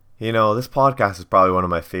This podcast is probably one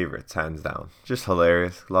of my favorites, hands down. Just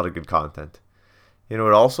hilarious, a lot of good content. You know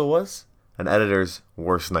what it also was? An editor's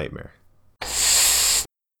worst nightmare.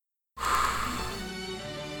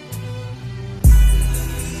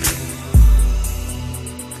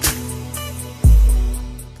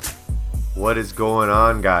 What is going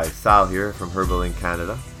on, guys? Sal here from Herbal in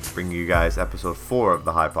Canada, bringing you guys episode 4 of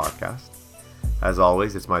the High Podcast. As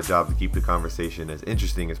always, it's my job to keep the conversation as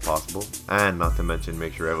interesting as possible, and not to mention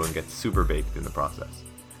make sure everyone gets super baked in the process.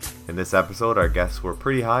 In this episode, our guests were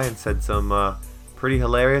pretty high and said some pretty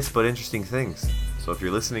hilarious but interesting things. So if you're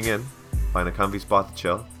listening in, find a comfy spot to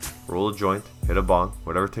chill, roll a joint, hit a bong,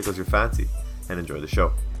 whatever tickles your fancy, and enjoy the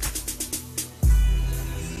show.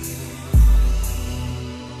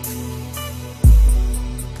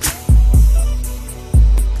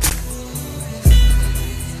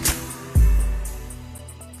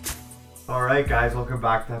 Alright guys, welcome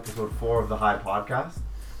back to episode 4 of the High Podcast.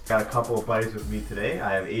 Got a couple of buddies with me today.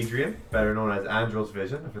 I have Adrian, better known as Andros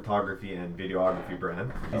Vision, a photography and videography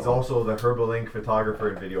brand. He's also the Herbal Inc. photographer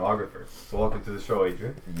and videographer. So welcome to the show,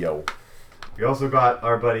 Adrian. Yo. We also got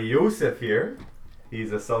our buddy Yosef here.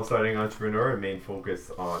 He's a self-starting entrepreneur and main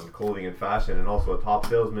focus on clothing and fashion, and also a top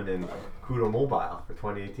salesman in Kudo Mobile for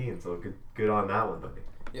 2018. So good on that one, buddy.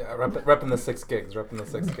 Yeah, repping the 6 gigs.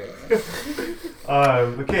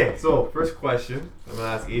 Okay, so first question. I'm going to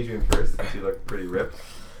ask Adrian first, since you look pretty ripped.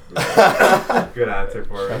 Good answer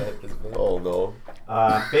for her. Oh, no.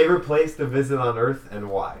 Favorite place to visit on Earth and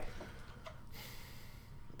why?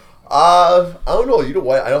 I don't know. You know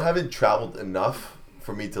what? I haven't traveled enough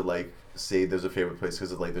for me to, say there's a favorite place,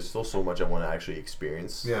 because, there's still so much I want to actually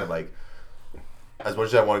experience. Yeah. As much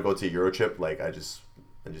as I want to go to a Euro trip, I just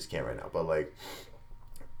can't right now. But,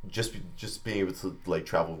 just being able to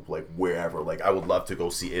travel wherever, I would love to go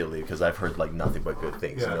see Italy, because I've heard nothing but good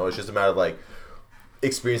things. Yeah. It's just a matter of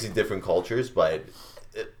experiencing different cultures. But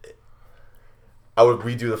I would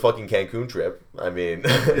redo the fucking Cancun trip. I mean,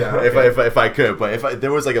 yeah, okay. if I could. But if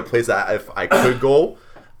there was a place that if I could go,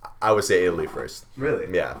 I would say Italy first. Really?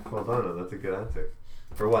 Yeah. Well done. That's a good answer.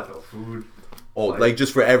 For what though? Food? Oh,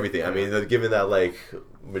 just for everything. I mean, given that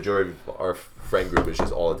majority of our friend group is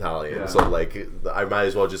just all Italian, yeah. so I might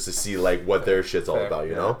as well just to see what their shit's all about,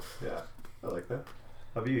 you know? Yeah, I like that.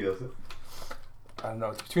 How about you, Joseph? I don't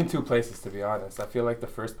know. It's between 2 places, to be honest. I feel like the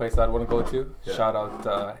first place I'd want to go to, shout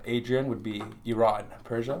out Adrian, would be Iran,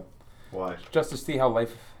 Persia. Why? Just to see how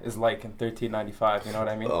life is like in 1395. You know what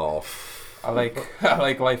I mean? Oh. I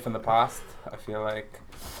like life in the past. I feel like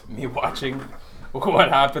me watching what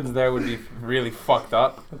happens there would be really fucked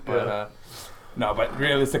up. But no, but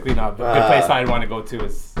realistically, no. The good place I'd want to go to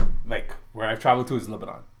is where I've traveled to is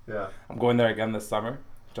Lebanon. Yeah. I'm going there again this summer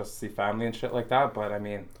just to see family and shit like that. But I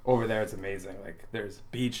mean, over there it's amazing. There's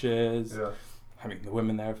beaches. Yeah. I mean, the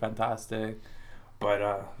women there are fantastic. But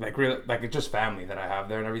it's just family that I have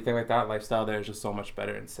there and everything like that. Lifestyle there is just so much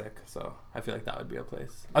better and sick. So I feel like that would be a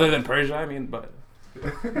place. Other than Persia, I mean, but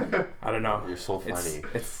I don't know. You're so funny.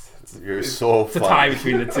 You're so funny. It's a tie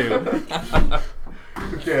between the two.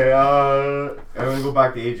 Okay, I'm going to go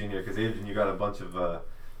back to Adrian here, because Adrian, you got a bunch of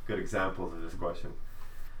good examples of this question.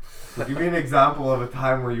 So give me an example of a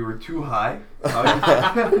time where you were too high,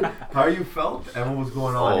 how you felt, and what was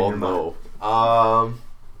going on in your mind.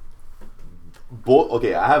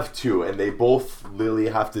 Okay, I have 2, and they both literally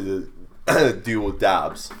have to do with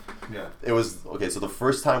dabs. Yeah. It was, so the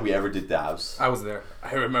first time we ever did dabs. I was there.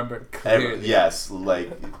 I remember clearly. Yes,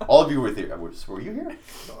 all of you were there. Were you here?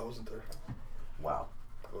 No, I wasn't there. Wow.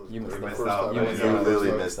 You missed out. You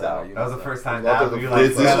literally missed out. That was the first time Not that the we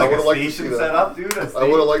first had time. I a would've liked to station see set that. up, dude. I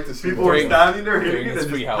would have liked to see People were standing there during hitting it his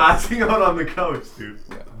and free just house. passing out on the couch, dude.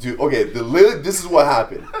 Yeah. Dude, okay, this is what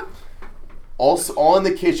happened. Also, all in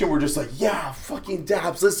the kitchen, we're just yeah, fucking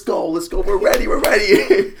dabs, let's go, we're ready.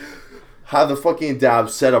 Have the fucking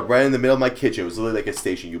dabs set up right in the middle of my kitchen. It was literally like a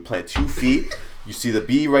station. You plant 2 feet, you see the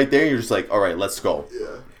bee right there, and you're just all right, let's go.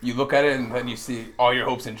 Yeah. You look at it, and then you see all your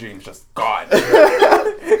hopes and dreams just gone.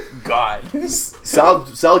 God.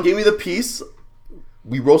 Sal gave me the piece.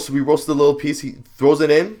 We roasted the little piece. He throws it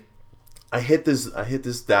in. I hit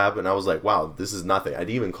this dab, and I was like, wow, this is nothing. I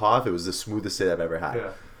didn't even cough. It was the smoothest sit I've ever had.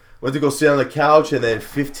 Yeah. Went to go sit on the couch, and then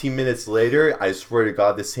 15 minutes later, I swear to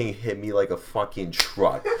God, this thing hit me like a fucking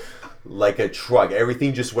truck. Like a truck.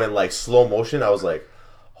 Everything just went slow motion. I was like,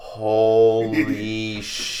 holy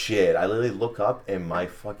shit. I literally look up, and my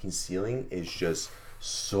fucking ceiling is just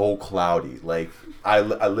so cloudy. I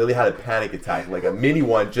literally had a panic attack, a mini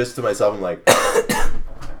one, just to myself. I'm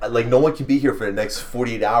like no one can be here for the next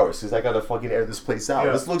 48 hours, because I gotta fucking air this place out.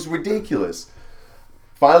 Yeah. This looks ridiculous.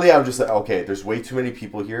 Finally, I'm just okay, there's way too many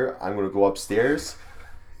people here. I'm going to go upstairs,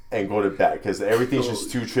 and go to bed because everything's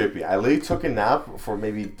just too trippy. I literally took a nap for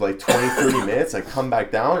maybe like 20, 30 minutes. I come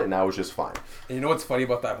back down and I was just fine. And you know what's funny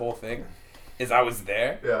about that whole thing? Is I was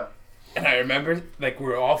there. Yeah. And I remember, like, we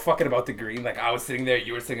were all fucking about the green. Like, I was sitting there,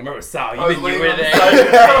 you were sitting. Remember, Sal, you were there.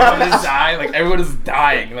 Everyone was dying. Like, everyone was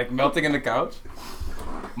dying. Like, melting in the couch.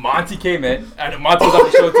 Monty came in. And Monty was on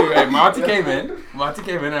the show, too, right? Monty came in.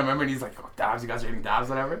 I remember, and he's like, oh, Dabs, you guys are eating Dabs,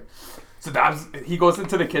 whatever. So Dabs, he goes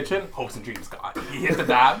into the kitchen. Hopes and dreams gone. He hit the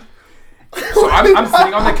Dab. So I'm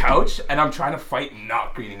sitting on the couch and I'm trying to fight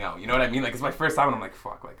not greening out. You know what I mean? Like, it's my first time and I'm like,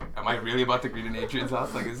 fuck, like, am I really about to green in Adrian's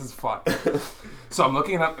house? Like, this is fucked. So I'm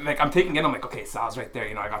looking at, like, I'm taking in, I'm like, okay, Sal's right there.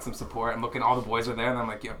 You know, I got some support. I'm looking, all the boys are there and I'm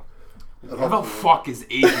like, yo, where the fuck is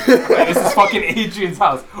Adrian? Like, this is fucking Adrian's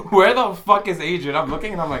house. Where the fuck is Adrian? I'm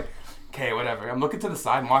looking and I'm like, okay, whatever. I'm looking to the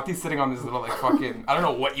side. Monty's sitting on this little, like, fucking, I don't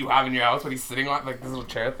know what you have in your house, but he's sitting on, like, this little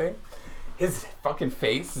chair thing. His fucking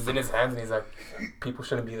face is in his hands and he's like, people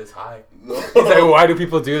shouldn't be this high. He's like, why do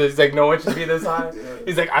people do this? He's like, no one should be this high.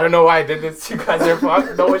 He's like, I don't know why I did this. You guys are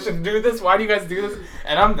fucked. No one should do this. Why do you guys do this?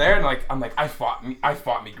 And I'm there and I'm like, I fought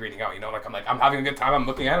me greening out, you know? Like, I'm having a good time. I'm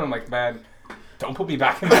looking at him. I'm like, man, don't put me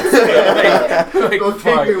back in that scale. Like don't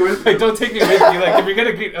fuck. take me with you. Like, don't take me with you. Like, if you're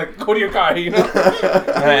gonna green, like, go to your car, you know?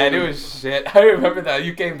 Man, it was shit. I remember that.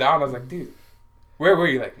 You came down. I was like, dude, where were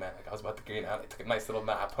you? Like, man, like, I was about to green out. I took a nice little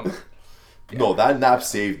nap. I'm like, yeah. No, that nap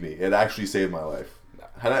saved me. It actually saved my life.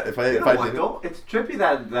 If I didn't, though? It's trippy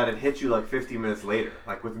that it hits you like 15 minutes later.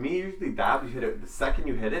 Like with me, usually Dab, you hit it the second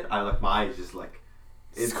you hit it. I like my eyes just like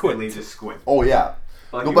instantly just squint. Oh yeah.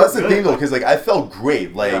 Like, no, but that's the thing though, because like I felt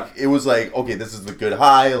great. Like it was like, okay, this is the good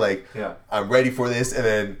high. Like I'm ready for this, and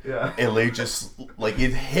then it like just like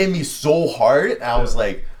it hit me so hard, and I was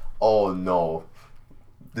like, oh no.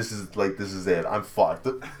 This is it. I'm fucked.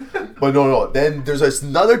 But no. Then there's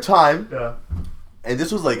another time. Yeah. And this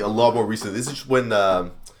was like a lot more recent. This is when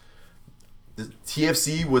the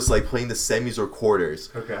TFC was like playing the semis or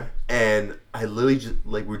quarters. Okay. And I literally just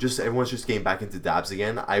like everyone's just getting back into dabs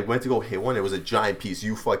again. I went to go hit one. It was a giant piece.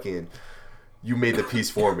 You made the piece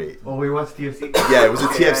for me. Oh, we watched TFC. Yeah, it was a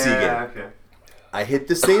TFC game. Yeah, okay. I hit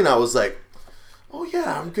this thing and I was like, oh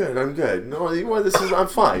yeah, I'm good. No, you know what? I'm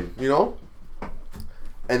fine. You know.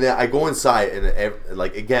 And then I go inside and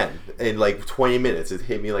like again in like 20 minutes it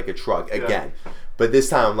hit me like a truck again. But this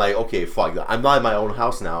time I'm like, okay, fuck, I'm not in my own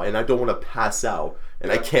house now and I don't want to pass out and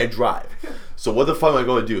I can't drive. So what the fuck am I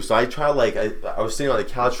going to do? So I try like I was sitting on the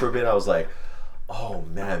couch for a bit. I was like, oh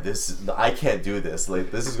man, I can't do this.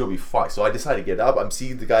 Like this is gonna be fucked. So I decided to get up. I'm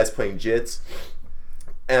seeing the guys playing jits,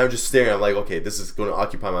 and I'm just staring. I'm like, okay, this is going to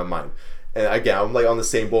occupy my mind. And again, I'm like on the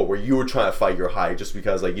same boat where you were trying to fight your high just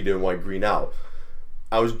because like you didn't want to green out.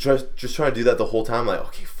 I was just trying to do that the whole time. Like,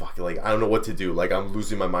 okay, fuck, like I don't know what to do. Like I'm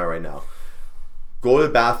losing my mind right now. Go to the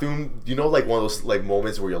bathroom. You know, like one of those like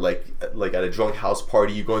moments where you're like at a drunk house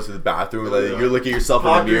party. You go into the bathroom and like, you're looking at yourself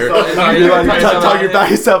in the mirror. Talk your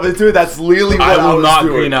back yourself into it. That's literally what I was not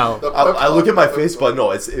doing. I look at my face, but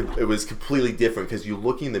no, it was completely different because you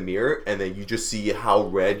look in the mirror and then you just see how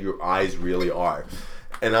red your eyes really are.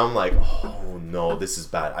 And I'm like, oh no, this is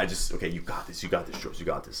bad. Okay, you got this, George, you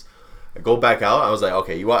got this. I go back out. I was like,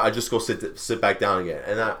 okay, I just go sit back down again.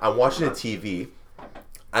 And I'm watching the TV.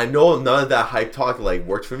 I know none of that hype talk like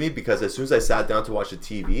worked for me because as soon as I sat down to watch the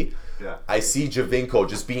TV, I see Javinko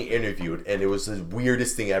just being interviewed, and it was the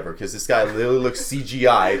weirdest thing ever because this guy literally looks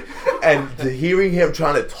CGI, and hearing him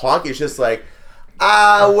trying to talk, it's just like,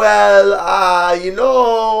 you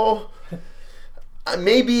know.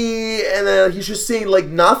 Maybe, and then he's just saying like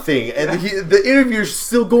nothing, and the interviewer's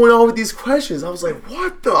still going on with these questions. I was like,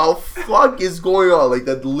 what the fuck is going on? Like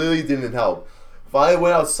that literally didn't help. Finally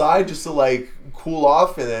went outside just to like cool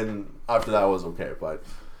off, and then after that was okay, but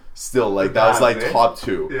still like that was like top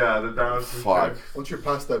 2. Yeah, the down. Fuck. Once you're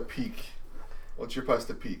past that peak,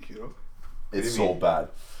 you know, it's so bad.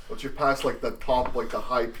 Once you're past like the top, like the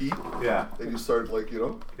high peak, then you start like, you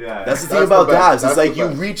know. Yeah. That's the thing about dabs. It's like you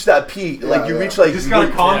reach that peak, like you reach like you just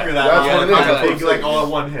gotta conquer that. That's what it is. Like all in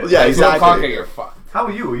one hit. Yeah, exactly. Conquer, you're fucked. How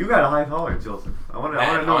are you? You got a high tolerance, Joseph. I want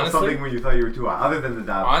to know something when you thought you were too high, other than the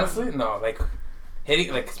dab. Honestly, no. Like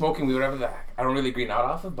hitting, like smoking weed, whatever the heck. I don't really green out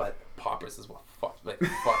off of, but poppers is what fuck.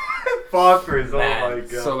 Poppers. Oh man. my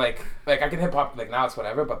god. So like I can hit pop. Like now it's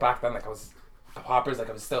whatever, but back then like I was. Poppers, like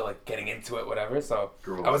I was still like getting into it, whatever. So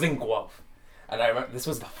I was in Guelph, and I remember this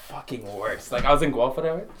was the fucking worst. Like I was in Guelph,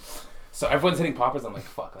 whatever. So everyone's hitting poppers. I'm like,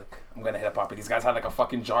 fuck, like I'm gonna hit a popper. These guys had like a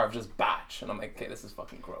fucking jar of just batch, and I'm like, okay, this is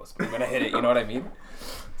fucking gross, but I'm gonna hit it. You know what I mean?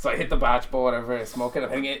 So I hit the batch bowl, whatever. I smoke it. I'm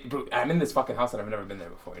hitting it. I'm in this fucking house, and I've never been there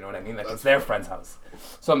before. You know what I mean? Like it's their friend's house.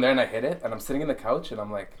 So I'm there, and I hit it, and I'm sitting in the couch, and I'm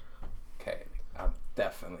like, okay,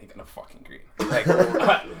 definitely gonna fucking green. Like,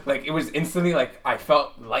 like it was instantly like I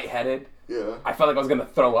felt lightheaded. Yeah. I felt like I was gonna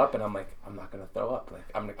throw up, and I'm like, I'm not gonna throw up. Like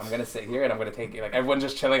I'm gonna sit here and I'm gonna take it. Like everyone's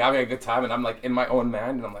just chilling, having a good time, and I'm like in my own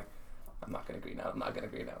man, and I'm like, I'm not gonna green out. I'm not gonna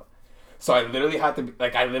green out. So I literally had to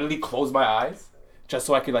I literally closed my eyes just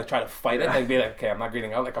so I could like try to fight it, like be like, okay, I'm not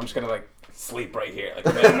greening out. Like I'm just gonna like sleep right here, like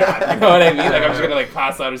you know what I mean? Like I'm just gonna like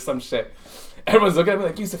pass out or some shit. Everyone's looking at me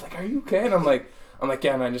like, Yusuf, like, are you okay? And I'm like,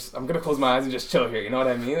 yeah, man, I'm gonna close my eyes and just chill here. You know what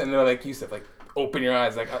I mean? And they're like, Yusuf, like, open your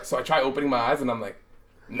eyes. Like, so I try opening my eyes, and I'm like,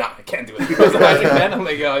 nah, I can't do it. Close my eyes again. I'm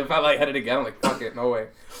like, yo, if I lightheaded again, I'm like, fuck it, no way.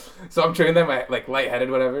 So I'm training them, like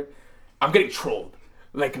lightheaded, whatever. I'm getting trolled.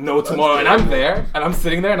 Like no tomorrow, and I'm there, and I'm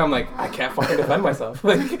sitting there, and I'm like, I can't fucking defend myself.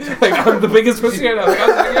 Like I'm the biggest pussy right now. Like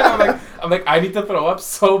I'm sitting here, I'm like, I need to throw up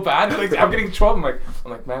so bad. Like I'm getting trolled. I'm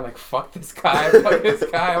like, man, like fuck this guy, fuck this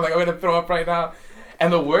guy. I'm like, I'm gonna throw up right now.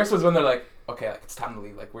 And the worst was when they're like, okay, like it's time to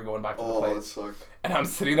leave. Like we're going back to the place. That sucked. And I'm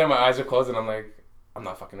sitting there, my eyes are closed, and I'm like, I'm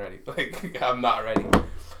not fucking ready. Like I'm not ready.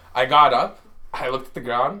 I got up, I looked at the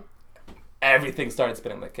ground, everything started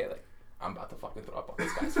spinning. Like, okay, like. I'm about to fucking throw up on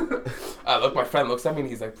this guy's foot. Look, my friend looks at me and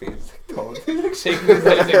he's like, please, like, don't. He's like shaking his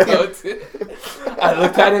head. He's like, don't. I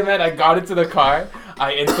looked at him, man. I got into the car.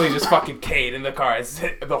 I instantly just fucking K'd in the car.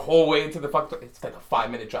 The whole way into the it's like a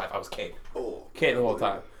 5-minute drive. I was K'd. K'd the whole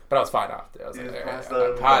time. But I was fine after. I was like,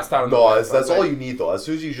 I passed out. No, that's all you need though. As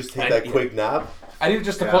soon as you just take that quick nap. I needed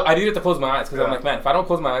to close my eyes because I'm like, man, if I don't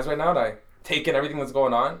close my eyes right now and I take in everything that's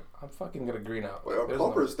going on, I'm fucking gonna green out. Wait, are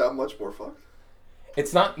pumpers that much more fucked?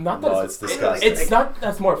 It's not that no, it's disgusting. It's not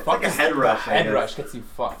that's more fucked. Like a head rush. Head rush gets you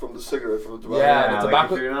fucked. From the cigarette, from the tobacco. Yeah, the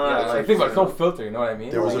tobacco. Like if you're not, I think there's no filter. You know what I mean?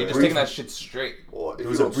 There was you're just taking that shit straight. Well, there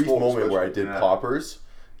was a brief moment where I did poppers.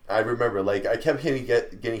 I remember, like, I kept getting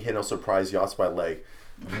hit on surprise yachts by like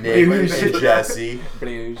Nick and Jesse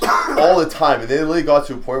all the time, and then it literally got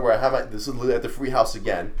to a point where I have this is at the free house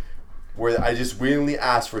again, where I just willingly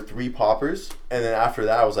asked for 3 poppers, and then after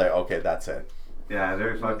that I was like, okay, that's it. Yeah,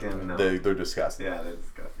 they're fucking. They're disgusting. Yeah, they're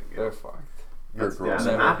disgusting. Yeah. They're fucked. You're gross.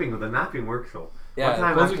 Yeah, the napping works though. Yeah, one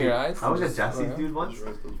time closing actually, your eyes. I was at Jesse's dude once,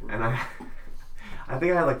 and I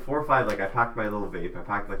think I had like 4 or 5. Like I packed my little vape. I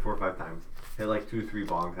packed like 4 or 5 times. Hit like 2 or 3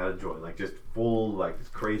 bongs. Had a joint. Like just full like this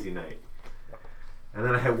crazy night. And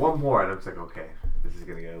then I had one more, and I'm just like, okay, this is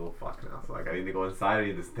gonna get a little fucked now. So like, I need to go inside. I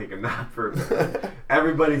need to take a nap for a bit.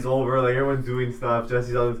 Everybody's over, like everyone's doing stuff.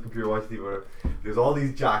 Jesse's on his computer watching TV. Whatever. There's all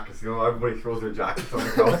these jackets. You know, everybody throws their jackets on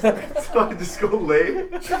the couch. So I just go lay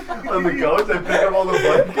on the couch. I pick up all the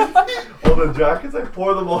blankets, all the jackets. I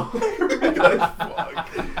pour them all over me.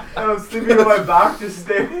 And I'm sleeping on my back, just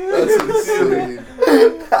staring. That's insane.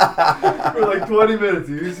 For like 20 minutes.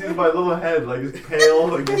 You see my little head, like just pale,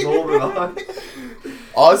 like just holding on.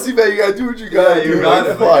 Honestly, man, you gotta do what you gotta do. You got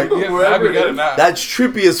it. Fuck. That's That's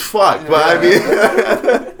trippy as fuck, but I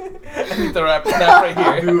mean. I need to wrap that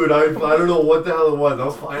right here. Dude, I don't know what the hell it was. I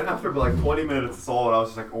was fine after like 20 minutes of solid. I was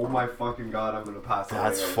just like, oh my fucking god, I'm gonna pass out.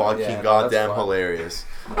 That's fucking goddamn hilarious.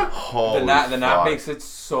 Holy the nap makes it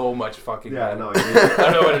so much fucking Yeah, better. no. I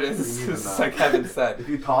don't know what it is. It's like Kevin said. If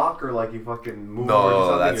you talk or like you fucking move No, or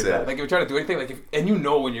something, that's you're it. dead. Like if you're trying to do anything, like and you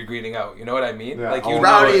know when you're greening out, you know what I mean? Yeah. Like you Oh, know.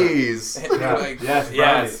 brownies. Yeah. Like,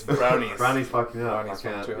 Yes, brownies. Brownies fucking up. Brownies I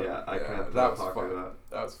can't. fuck too. Yeah, I can't. That was talk fun. like that.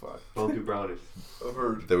 That was fun. Don't do brownies. I've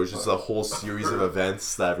heard. There was just a whole series of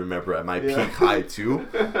events that I remember at my peak high too.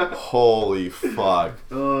 Holy fuck.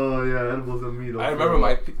 Oh yeah, edibles and meat. I remember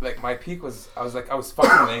my peak was I was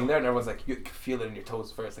fucking laying there and everyone's like you can feel it in your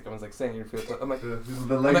toes first. Like everyone's like saying you feel it. I'm like,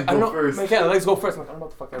 the legs I don't go know. first. I'm like, yeah, the legs go first. I'm like, I don't know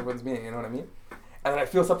what the fuck everyone's meaning. You know what I mean? And then I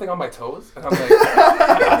feel something on my toes and I'm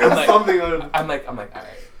like, something on. I'm like, all right,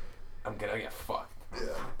 I'm gonna get fucked. Yeah.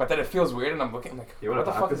 But then it feels weird and I'm looking, I'm like, You wanna what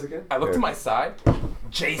the tap fuck this is again? I look to my side,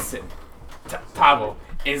 Jason Tavo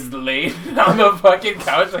is laid on the fucking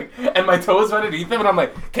couch, like, and my toes are underneath him, and I'm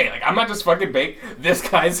like, okay, like, I'm not just fucking baked, this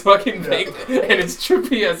guy's fucking baked, and it's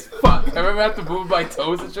trippy as fuck. I remember I have to move my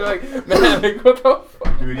toes and shit, like, man, like, what the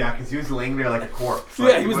fuck? Dude, yeah, because he was laying there like a corpse.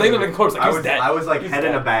 Yeah, he was laying there like a corpse, like, I he's was dead. I was like He's head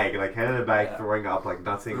in dead. a bag, throwing up, like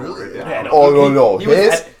not saying a word. Yeah, Oh, he, no.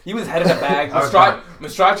 He was head in a bag. I was done.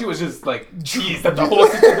 Mastracci was just like, jeez, that the whole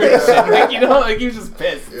situation. Like, you know, like he was just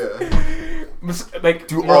pissed. Yeah. Like,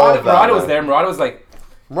 Do all of that, Murata was man. there. Murata was like,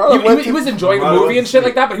 Murata he was enjoying the Murata movie went and to shit sleep.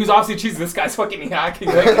 like that, but he was obviously, jeez, this guy's fucking hacking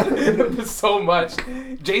like so much.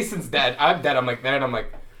 Jason's dead. I'm dead. I'm like there, and I'm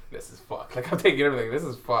like, this is fuck. Like I'm taking everything. This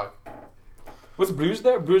is fuck. Was Bruges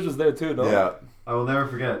there? Bruges was there too, no? Yeah. I will never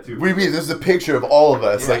forget it too. What do you mean? There's a picture of all of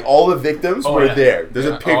us. Yeah. Like, all the victims Oh, were yeah. there. There's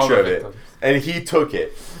Yeah, a all picture the of it. victims. And he took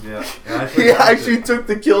it. Yeah. I He actually took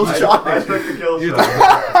the kill shot. I took the kill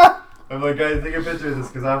shot. I'm like, guys, take a picture of this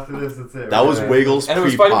because after this, it's it. That was Wiggles And it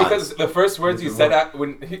was funny because the first words you said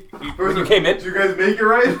when you came in. Did you guys make it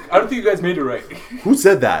right? I don't think you guys made it right. Who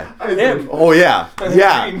said that? Him. Oh yeah,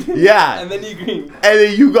 yeah, yeah. And then you green. And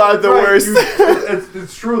then you got the worst.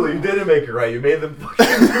 It's truly, you didn't make it right. You made them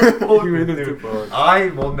fucking You made them too bold. I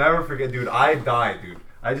will never forget, dude. I died, dude.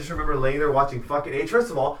 I just remember laying there watching fucking H.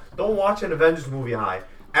 First of all, don't watch an Avengers movie high.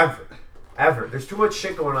 Ever. There's too much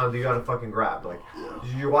shit going on that you gotta fucking grab. Like,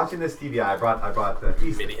 you're watching this TV. I brought the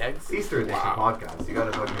Mini eggs? Easter edition podcast. You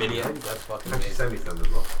gotta fucking... Mini eggs? That's fucking Actually, amazing. send me some as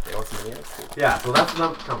well. They want some mini eggs, dude? Yeah, so that's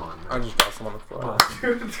not... Come on, I'll man. just drop some on the floor.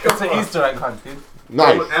 Dude, It's an Easter egg hunt, dude.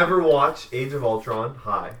 Nice. Don't ever watch Age of Ultron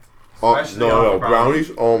high. Oh, Especially no, on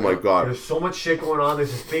brownies. Oh my god. There's so much shit going on.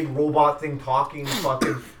 There's this big robot thing talking,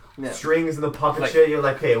 fucking Yeah. strings and the puppet Like- shit. You're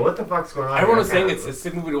like, hey, what the fuck's going on? Everyone here? was saying it's a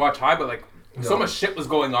sick movie to watch high, but like, so much shit was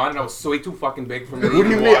going on and I was way too fucking big for me to What do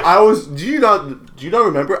you even mean? watch. Do you not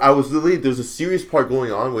remember? I was literally, there's a serious part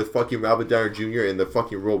going on with fucking Robert Downey Jr. and the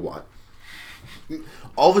fucking robot.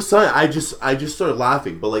 All of a sudden, I just started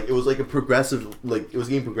laughing, but like it was like a progressive, like it was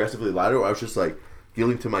getting progressively louder. Where I was just like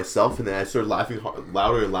giggling to myself, and then I started laughing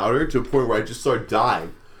louder and louder to a point where I just started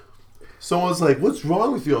dying. Someone's like, "What's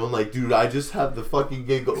wrong with you?" I'm like, "Dude, I just have the fucking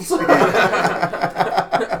giggles."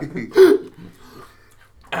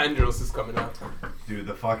 Andros is coming out. Dude,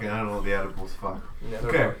 the fucking, I don't know, the edibles, fuck. Yeah,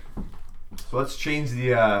 Okay. So let's change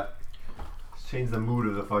the mood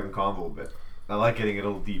of the fucking convo a bit. I like getting a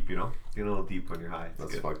little deep, you know? Getting a little deep when you're high. It's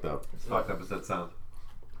That's good. fucked up. It's fucked up as that sound.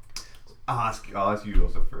 I'll ask you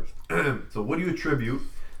also first. So what do you attribute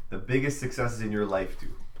the biggest successes in your life to?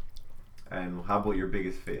 And how about your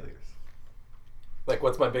biggest failures? Like,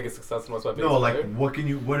 what's my biggest success and what's my biggest No, like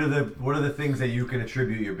failure? what are the things that you can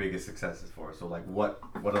attribute your biggest successes for? So like what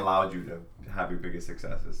allowed you to have your biggest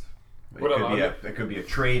successes? It could be a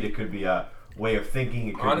trade, it could be a way of thinking,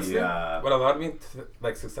 it could Honestly, be what allowed me to,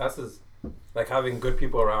 like, success is like having good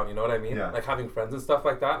people around, you know what I mean? Yeah. Like having friends and stuff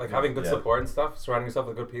like that, like having good Yeah. support and stuff, surrounding yourself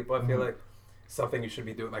with good people. I feel like something you should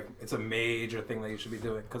be doing. Like, it's a major thing that you should be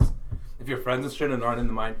doing, because if your friends and shit and aren't in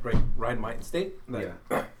the right mind state, like,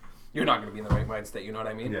 you're not gonna be in the right mind state. You know what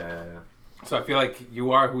I mean? Yeah. So I feel like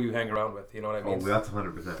you are who you hang around with. You know what I Oh, mean? that's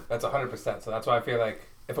 100%. That's 100%. So that's why I feel like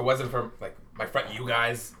if it wasn't for like my friend, you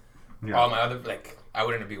guys, all my other, like, I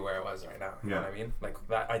wouldn't be where I was right now. You know what I mean? Like,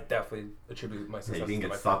 that, I definitely attribute my Yeah, success you can to get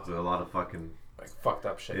my stuck with a lot of fucking like fucked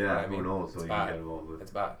up shit. You know what I mean? who knows what It's you bad. can get involved with.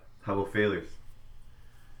 It's bad. How about failures?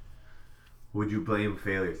 Would you blame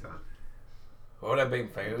failures on? What would I blame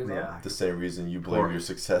failures on? The same reason you blame your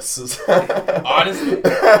successes. Honestly,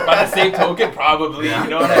 by the same token, probably. You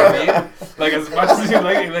know what I mean? Like, as much as you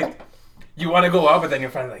like you want to go out, but then your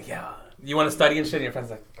friend's like, yeah, you want to study and shit, and your friend's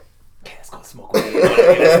like, okay, let's go smoke weed. You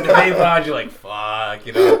listen to vape lounge, you're like, fuck,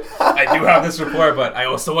 you know, I do have this rapport, but I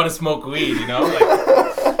also want to smoke weed, you know?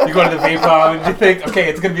 Like, you go to the vape lounge and you think, okay,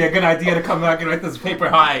 it's going to be a good idea to come back and write this paper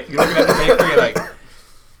high. You're looking at the paper, you're like,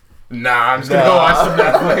 nah, I'm just going to go watch some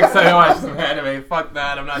Netflix. I'm going to watch some anime. Fuck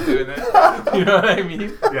that, I'm not doing it. You know what I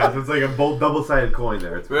mean? Yeah, so it's like a double-sided coin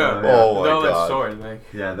there. It's Oh my Double-edged God. sword, like.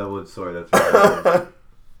 Yeah, double-edged sword. That's right.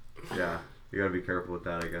 Yeah, you gotta be careful with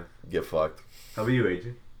that, I guess. Get fucked. How about you,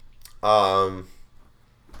 AJ? I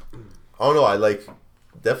don't know. I like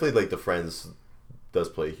definitely like the friends does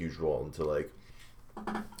play a huge role into like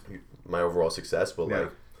my overall success. But like,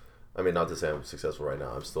 I mean, not to say I'm successful right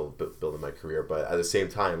now. I'm still building my career, but at the same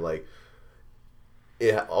time, like,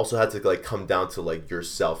 it also had to like come down to like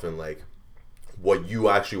yourself and like what you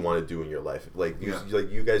actually want to do in your life. Like,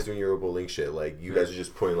 you guys doing your bullying shit. Like, you guys are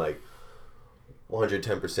just putting like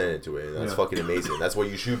 110% into it, and that's fucking amazing. That's what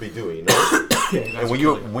you should be doing, you know. And when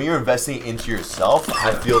you're investing into yourself,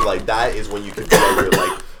 I feel like that is when you can feel like you're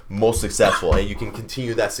like most successful, and you can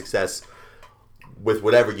continue that success with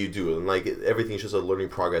whatever you do, and like everything's just a learning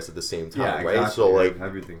progress at the same time, right? So like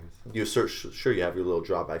everything. You sure you have your little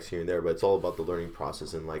drawbacks here and there, but it's all about the learning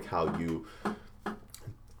process and like how you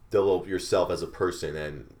develop yourself as a person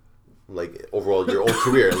and like overall your own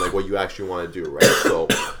career and like what you actually want to do, right? So.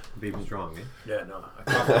 Be strong, eh? Yeah, no, I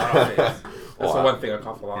cough a lot on vapes. That's the one thing I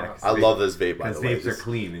cough a lot on. I love this vape, by the way. Because vapes are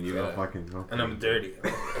clean and you don't fucking... Okay. And I'm dirty.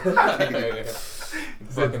 It's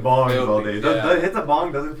bongs all day. Hits a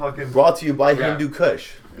bong, doesn't fucking... Brought to you by Hindu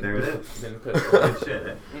Kush. There it is. Good shit,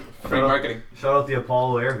 eh? Free marketing. Shout out the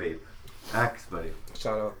Apollo Air Vape. X, buddy.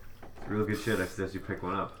 Shout out. Real good shit. I suggest you pick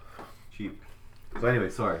one up. Cheap. So anyway,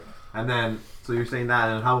 sorry. And then, so you're saying that,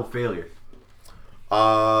 and how about failures?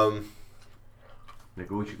 Like,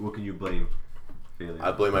 what can you blame failure?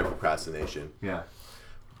 I blame my procrastination. Yeah.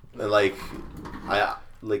 And like,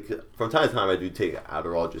 from time to time I do take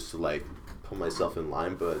Adderall just to like put myself in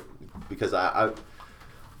line, but because I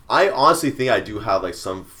I honestly think I do have like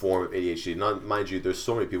some form of ADHD. Not mind you, there's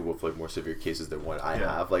so many people with like more severe cases than what I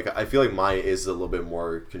have. Like I feel like mine is a little bit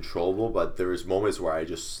more controllable, but there's moments where I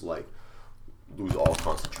just like lose all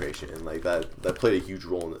concentration, and like that played a huge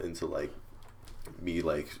role into like me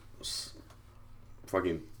like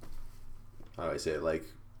fucking, how do I say it, like,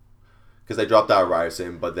 because I dropped out of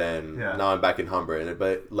Ryerson, but then now I'm back in Humber, and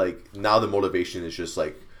but like now the motivation is just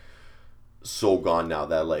like so gone now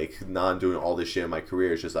that like now I'm doing all this shit in my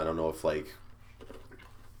career. It's just I don't know if like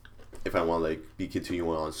if I want to like be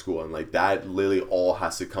continuing on school, and like that literally all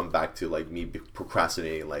has to come back to like me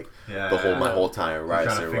procrastinating like my whole time at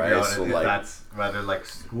Ryerson, right? So like that's whether like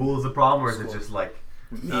school is the problem or is it just like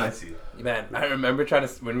I see. Man, I remember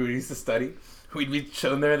when we used to study, we'd be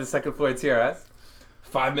chilling there in the second floor at TRS.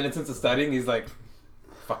 5 minutes into studying, he's like,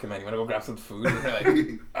 "Fucking man, you wanna go grab some food?" And we're like,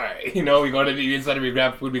 "All right, you know, we go to the inside, we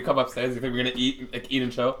grab food, we come upstairs. You think we're gonna eat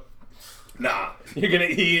and chill? Nah, you're gonna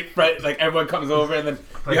eat. Right? Like everyone comes over, and then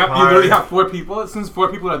you literally have 4 people. As soon as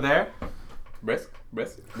 4 people are there, brisk.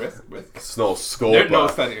 it's no Scopa. There's no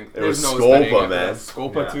studying. It was no Scopa, studying man.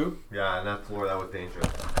 Scopa too. Yeah, and that floor that was dangerous.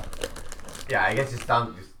 Yeah, I guess it's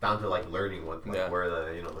down to like learning what where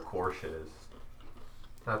the the core shit is.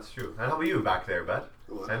 That's true. And how about you back there, Bet?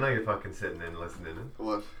 What? I know you're fucking sitting and listening.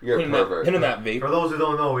 What? You're a pervert. Hitting that vape. For those who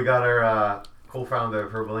don't know, we got our co-founder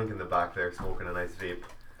of Herbal Link in the back there smoking a nice vape,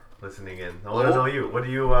 listening in. I want to know you. What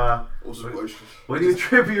do you what do you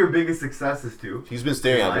attribute your biggest successes to? He's been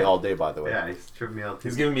staring at me all day, by the way. Yeah, he's tripping me out too.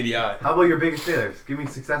 He's giving me the eye. How about your biggest failures? Give me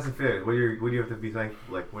success and failures. What do you have to be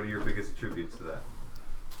thankful? Like, what are your biggest attributes to that?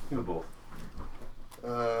 You both.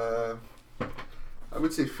 I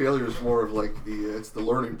would say failure is more of like it's the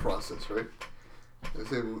learning process, right? I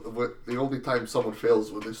say the only time someone fails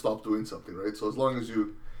is when they stop doing something, right? So as long as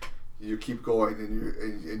you keep going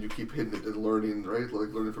and you keep hitting it and learning, right?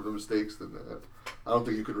 Like learning from the mistakes, then I don't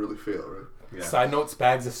think you could really fail, right? Yeah. Side note,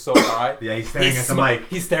 Spags is so high. Yeah, he's staring at the mic.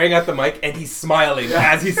 He's staring at the mic and he's smiling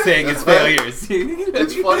as he's saying his failures.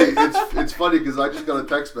 It's funny. It's funny because I just got a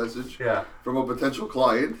text message from a potential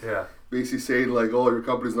client. Yeah. Basically saying like, "Oh, your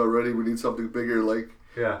company's not ready. We need something bigger." Like,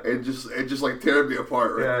 and just like tearing me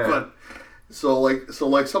apart, right? Yeah. But so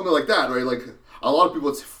something like that, right? Like a lot of people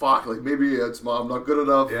would say, "Fuck," like maybe I'm not good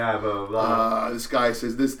enough. Yeah, blah blah. This guy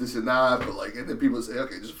says this, and that, but like, and then people say,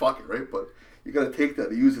 "Okay, just fuck it," right? But you gotta take that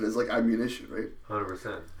and use it as like ammunition, right?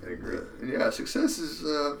 100%. I agree. And success is.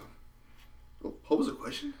 What was the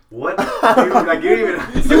question? What? Like, you even.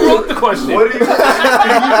 You wrote the question. What do you attribute?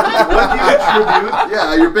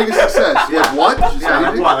 Yeah, your biggest success. Yeah, what? Like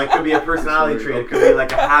what? Like, it could be a personality trait. It could be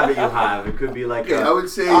like a habit you have. It could be like I would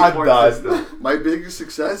say my biggest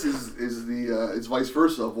success is it's vice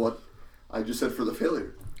versa of what I just said for the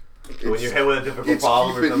failure. When you're hit with a difficult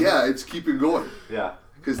problem or something. Yeah, it's keeping going. Yeah.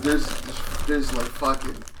 Because there's like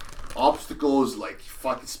fucking obstacles, like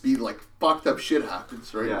fucking speed, like fucked up shit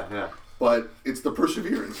happens, right? Yeah. But it's the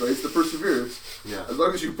perseverance, right? It's the perseverance. Yeah. As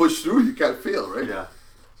long as you push through, you can't fail, right? Yeah.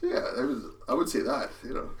 So yeah, I would say that,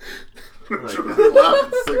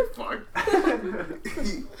 Like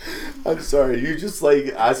I'm sorry, you just like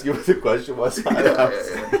asking what the question was.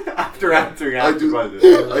 After answering, I do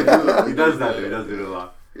that. He does that. He does it a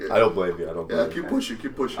lot. Yeah. I don't blame you. Yeah, keep pushing.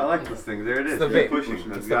 I like this thing. There it is. It's the vape. Pushing.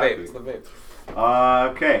 It's the vape. It's the vape.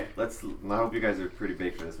 Okay, I hope you guys are pretty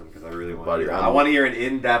baked for this one because I really want to hear. I want to hear an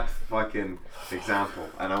in-depth fucking example,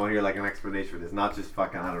 and I want to hear like an explanation for this, not just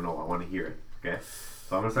fucking I don't know. I want to hear it. Okay,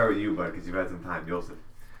 so I'm gonna start with you, bud, because you've had some time, Joseph.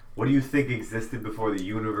 What do you think existed before the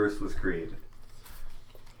universe was created?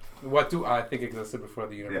 What do I think existed before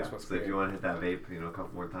the universe was so created? If you want to hit that vape, a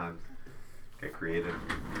couple more times, get creative.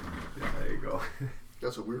 Yeah, there you go.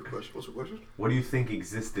 That's a weird question. What's the question? What do you think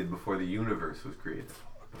existed before the universe was created?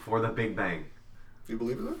 Before the Big Bang? Do you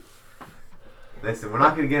believe in that? Listen, we're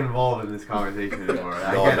not going to get involved in this conversation anymore.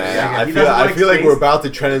 I feel like we're about to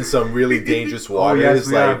tread in some really dangerous waters. Yes,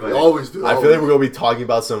 we are, we always do. I feel like we're going to be talking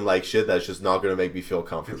about some like shit that's just not going to make me feel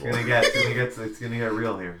comfortable. It's going to get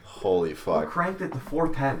real here. Holy fuck. We cranked it to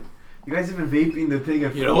 410. You guys have been vaping the thing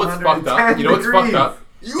at 410 You know what's fucked up? You know what's fucked up?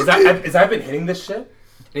 Is I've been hitting this shit.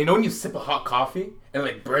 And you know when you sip a hot coffee and it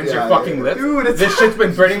like burns your fucking lips? Dude, this shit's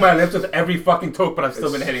been burning my lips with every fucking toke, but I've still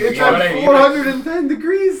been hitting it. It's at 410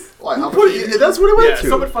 degrees. Why, that's what it went to.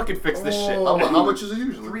 Someone fucking fix this shit. How much is it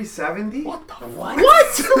usually? 370? What the What?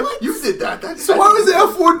 What? You did that. So why was it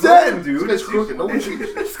at 410? Dude, This guy's crooked. No one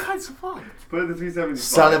cheats. This guy's fucked. Put it at 375.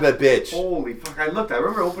 Son of a bitch. Holy fuck. I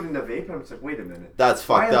remember opening the vape and I was like, wait a minute. That's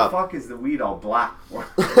fucked up. Why the fuck is the weed all black for?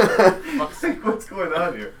 What's going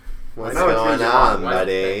on here? What's going on,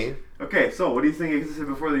 buddy? Okay, so what do you think existed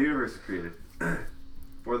before the universe was created?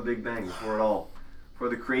 Before the Big Bang, before for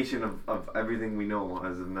the creation of everything we know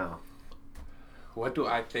as of now? What do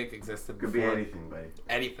I think existed Could before? be anything, buddy.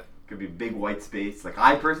 Anything. Could be big white space. Like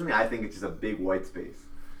I personally, I think it's just a big white space.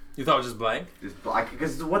 You thought it was just blank? Just black.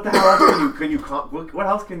 Because what the hell else what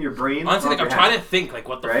else can your brain? Honestly, like, I'm trying to think, like,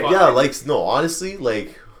 what the Right? fuck? Yeah, like no, honestly,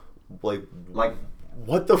 like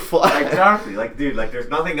what the fuck? Exactly. Like, dude, like, there's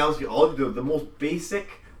nothing else. The most basic,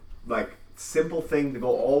 like, simple thing to go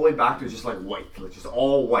all the way back to is just like white, like just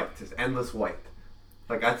all white, just endless white.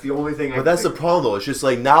 Like that's the only thing. But that's the problem, though. It's just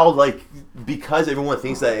like now, like because everyone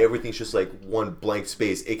thinks that everything's just like one blank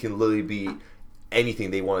space, it can literally be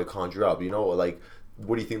anything they want to conjure up. You know, like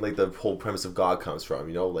what do you think? Like the whole premise of God comes from?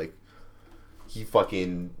 You know, like he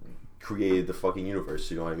fucking created the fucking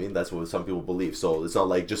universe. You know what I mean? That's what some people believe. So it's not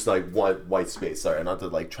like just like one white space. Sorry, not to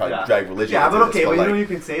like try to drag religion. Yeah, into but this, okay. But you like, know what you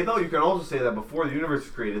can say though? You can also say that before the universe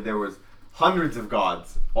was created, there was hundreds of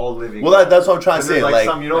gods all living. well, that's what I'm trying to and say. like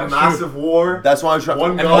some, that's massive war. That's why I'm trying.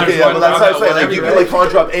 One Okay, God, yeah, one but that's what I'm God, saying. Like you can like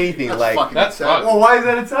conjure up anything. That's Like fucking That's insanity. fucked. Well, why is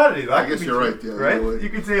that insanity? That I could guess be you're true, right. Yeah, right? you know what? You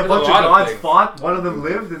could say a There's bunch a of lot of gods things. fought, one of them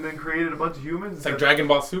lived, and then created a bunch of humans. It's like Dragon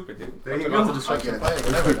Ball Super, dude. There you Like, go. it's a destruction I planet, guess.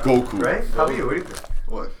 whatever. Goku. Right? How about you? What do you think?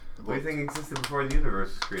 What? What do you think existed before the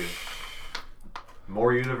universe was created?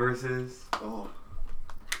 More universes? Oh.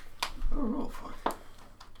 I don't know. Fuck.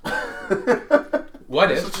 What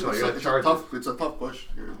It's, if? such, it's, a tough. It's a tough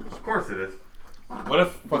question. Of course it is. What if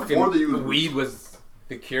fucking Before the universe. weed was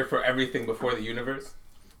the cure for everything before the universe?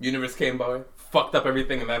 Universe came by, fucked up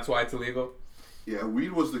everything, and that's why it's illegal. Yeah,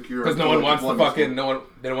 weed was the cure. Because no one wants to fucking. No one.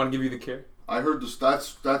 They don't want to give you the cure. I heard this.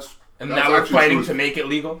 That's. And that's now we're actually fighting true to as- make it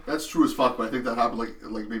legal. That's true as fuck, but I think that happened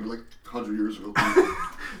like maybe like 100 years ago.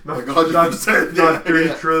 Like 100%. Not 3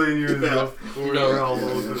 yeah. trillion years Yeah. ago. No. All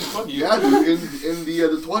over. Fuck you. Yeah, dude. In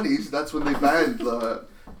the 20s, that's when they banned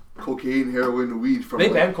cocaine, heroin, weed from. They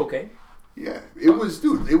like, banned cocaine. Yeah, it was,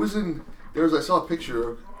 dude. It was in. I saw a picture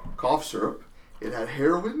of cough syrup. It had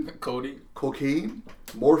heroin, Cody. cocaine,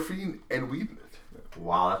 morphine, and weed in it.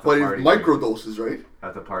 Wow, that's But a in party. micro doses, right?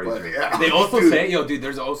 That's a party. But drink. yeah, They also dude, say, yo, dude.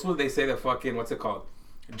 There's also they say that fucking what's it called,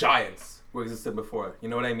 giants were existed before. You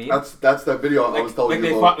know what I mean? that's that video I was telling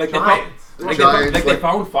you about. Giants. They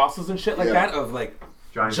found fossils and shit like Yeah. that of like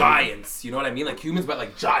Giant giants. You know what I mean? Like humans, but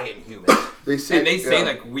like giant humans. They say, And they say yeah.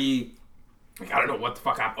 like we, like I don't know what the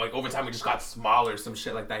fuck happened. Like over time we just got smaller, some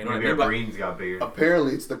shit like that. You know Maybe what our I mean? brains got bigger.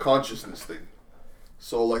 Apparently, it's the consciousness thing.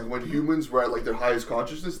 So, like, when humans were at, like, their highest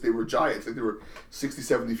consciousness, they were giants. Like, they were 60,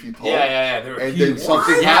 70 feet tall. Yeah. They were And huge. then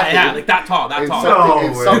something yeah, happened. like that tall, that And tall. something,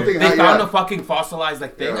 and No way. something They ha- found yeah. a fucking fossilized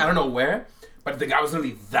like thing. Yeah. I don't know where, but the guy was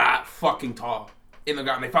literally that fucking tall in the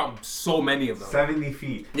ground. They found so many of them. 70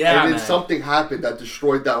 feet. Yeah, And then man. something happened that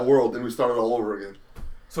destroyed that world, and we started all over again.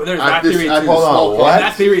 So there's At that this- theory at too. this small Hold on, what?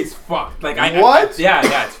 That theory is fucked. Like What?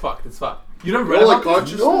 Yeah, it's fucked. It's fucked. You never read Well, about like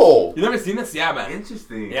this? consciousness? No. You never seen this? Yeah, man.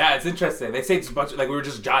 Interesting. Yeah, it's interesting. They say it's a bunch of, like we were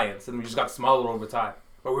just giants and we just got smaller over time,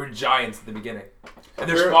 but we were giants at the beginning. And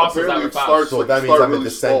there's fossils that Apparently were it found. starts, So like, that you means start I'm a really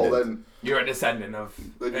small, descendant. You're a descendant of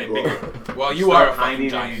Then hey, you go bigger. up. Well, you Start are a fucking tiny,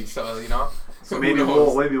 giant, then so you know. So who maybe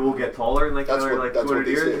knows? we'll get taller in like That's another what- like that's 200 what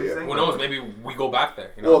they years. say, you're yeah. saying? Who knows? Maybe we go back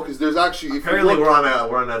there. You know. Well, because there's actually... If Apparently you look,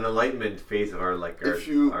 we're on an enlightenment phase of our like If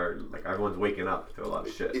you- like everyone's waking up to a lot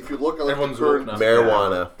of shit. if you look at like, Everyone's the current, woke now.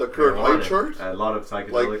 Marijuana. the current Marijuana, height chart, a lot of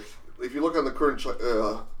psychedelics. if you look on the current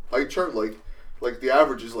height chart, like the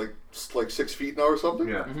average is like 6 feet now or something.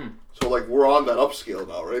 Yeah, So like we're on that upscale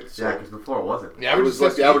now, right? So yeah, because before it wasn't. The it average was is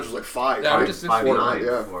like 6 the average feet. was like 5. The average is 6 5'9" feet.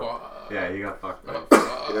 Yeah. before. Yeah, you got fucked. Right?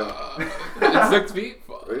 Yeah. It's 6 feet.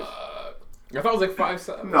 Right. I thought it was like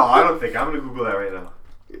 5'7". No, I don't think. I'm gonna Google that right now.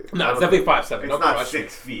 No, it's definitely 5'7". It's No not question.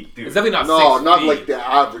 6 feet, dude. It's definitely not No, 6 not feet. like the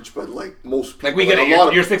average, but like most people. Like we get it. a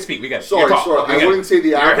lot You're of, 6 feet. We get it. sorry, You're tall. sorry. We I get wouldn't it. say the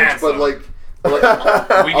You're average, handsome. but like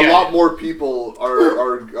We a get lot it. more people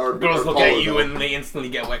are Girls look taller at you now. and they instantly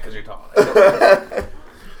get wet because you're tall.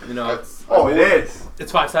 You know, it's Oh, it is.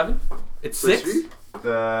 5'7". It's 6 6. feet.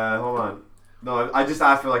 Hold on. No, I just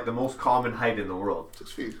asked for like the most common height in the world.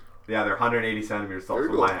 6 feet. Yeah, they're 180 centimeters tall There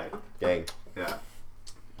you for go. my height. Gang. Yeah.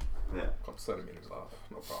 Yeah. A couple centimeters off.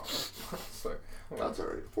 No problem. So, That's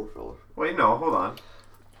alright. Poor fella. Wait, no, hold on.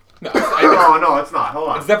 no, No, it's not. Hold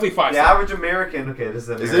on. it's definitely 5'7". The average American. Okay, this is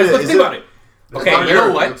Is American. it- Let's think about it. Okay, not you know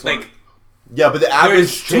American, what? that's not- Like, Yeah, but the there's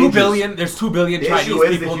average 2 changes. billion. There's 2 billion The Chinese issue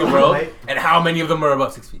is people the in the human world, height. and how many of them are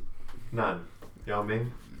above 6 feet? None. You know what I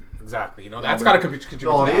mean? Exactly. You know, that's got to contribute.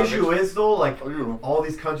 No, to the issue average. is though, like Oh, you know. all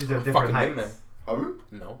these countries have Fucking different been heights. Have you?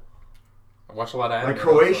 No. I watch a lot of anime. Like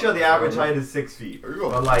Croatia, so- the average height is 6 feet. There you go.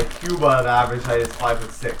 But like Cuba, the average height is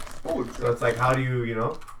 5'6". Holy So crap. it's like, how do you, you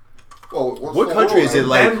know? Well, what's What the country whole is it average?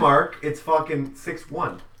 like- Denmark, it's fucking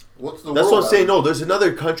 6'1". What's the That's world what I'm saying. average? No, there's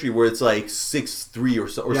another country where it's like 6'3" or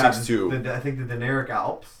 6'2". I think the Dinaric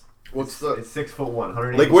Alps. What's the... It's 6'1",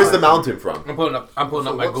 185. Like, where's the mountain from? I'm pulling up So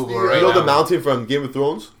my what's Google the, right You know now. the mountain from Game of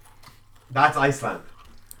Thrones? That's Iceland.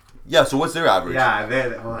 Yeah. So what's their average? Yeah,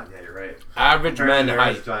 hold on. Yeah, you're right. Average man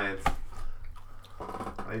height. Giants.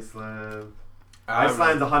 Iceland. Average-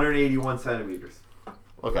 Iceland's 181 centimeters.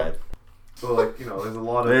 Okay. So like there's a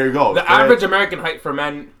lot of. There you go. The average American height for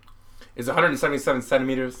men is 177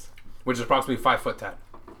 centimeters, which is approximately 5'10".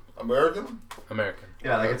 American? American.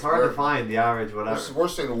 Yeah, like it's hard to find the average whatever. We're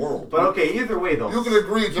saying the world. But okay, either way though. You can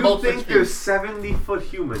agree it's you about think 6 there's feet. 70-foot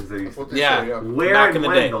humans that That's you what they Yeah. say, yeah. where Back and in the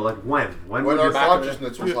when day. though? Like when? When When would our you back in the-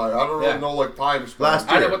 consciousness was high. I don't Yeah. really know like time span. Last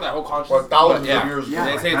I year. know what that whole consciousness. But thousands but yeah. of years Yeah, ago.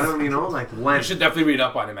 They like, say I it's- don't even know like when. You should definitely read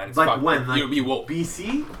up on it, man. It's like fucked. when? Like You'll be woke.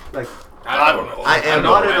 BC? Like I don't know. I am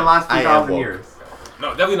not woke. in the last I am 2,000 woke. years. No,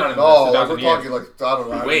 definitely not in the No, last like, 2,000 we're years. talking like, I don't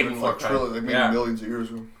know, Way even before like Christ. trillions, like maybe Yeah. millions of years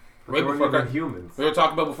ago. Way They weren't before even Christ. humans. We were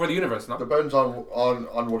talking about before the universe, no? Depends on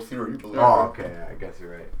what theory you believe. Oh, okay. I guess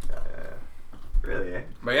you're right. Yeah. Really? Eh?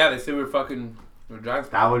 But yeah, they say we're fucking we're giants.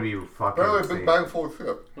 That would be fucking. Apparently, insane. Big Bang fully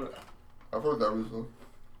fit. I've heard that recently.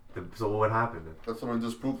 So what happened? Then? That's somebody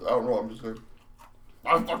disproved. I don't know. I'm just saying.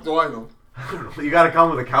 How the fuck do I know? You gotta come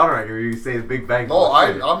with a counter argument. You say the Big Bang. No,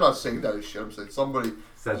 I'm not saying that as shit. I'm saying somebody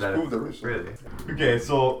said that. disproved that recently. Really? Okay,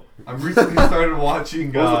 so I recently started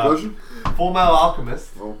watching What was the question? Full Metal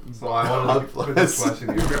Alchemist. Oh. So I wanted to put this question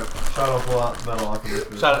to you. Shout out Full Metal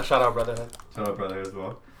Alchemist. Shout out, brother. Shout out, brother, as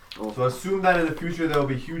well. Oh. So assume that in the future there will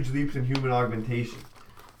be huge leaps in human augmentation.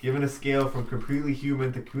 Given a scale from completely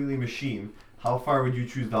human to completely machine, how far would you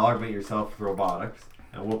choose to augment yourself with robotics?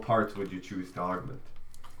 And what parts would you choose to augment?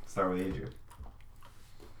 Start with Adrian.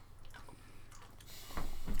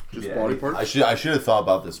 Just Yeah, body he- parts. I should have thought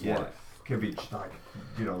about this more. Yeah. Could be just like,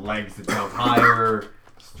 legs to jump higher,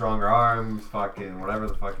 stronger arms, fucking whatever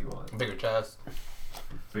the fuck you want. Bigger chest.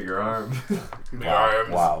 Bigger arms, Big arms.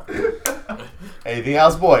 Wow. Anything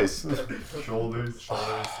else, boys? shoulders,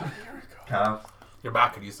 calves. Your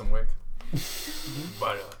back could use some work.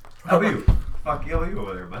 But How about you? Fuck, how about you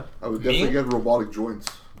over there, man? I would definitely Me? get robotic joints.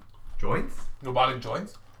 Joints? robotic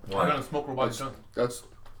joints? Why? I'm gonna smoke robotic joints.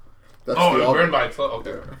 That's Oh, the it burned opposite. by itself.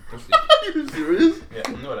 Okay. Let's see. Are you serious? Yeah,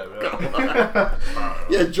 whatever.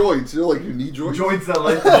 Yeah, joints. You know, like your knee joints. Joints that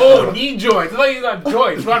like. Oh, knee joints. I thought you got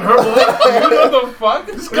joints. Run herbal. You know what the fuck?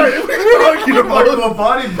 This guy. You're talking about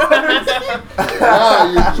body parts.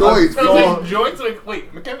 Yeah, your joints. I was like, joints? Like,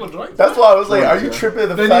 wait, mechanical joints? That's why I was like, are you tripping at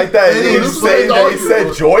the Then fact he- that then he he was explained saying that he all said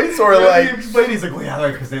you- joints or He like explained, he's like, well,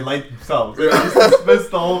 yeah, because they like themselves. He just dismissed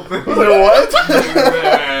the whole thing. what?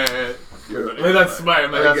 Like, that's smart.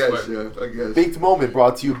 Like, I that's guess, smart. yeah, I guess. Baked moment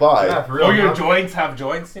brought to you by. Yeah, for real. Oh, your huh? joints have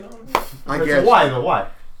joints, you know? I So guess. why though? Why?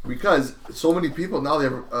 Because so many people now they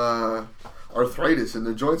have arthritis and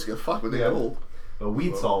their joints get fucked when they get Yeah. old. The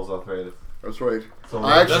weed solves arthritis. That's right. So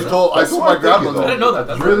I actually That's- told that's my smart grandma thinking, I didn't know that. It's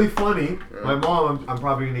That's really funny. Yeah. My mom, I'm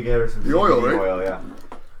probably gonna get her some The CBD oil, right? oil, yeah.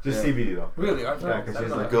 Just Yeah. CBD though. Really? Yeah, because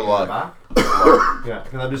she's like, Good luck. back. Yeah,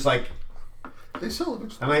 because I'm just like, They sell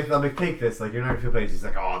it. I'm like, take this. Like, you're not gonna feel pain. She's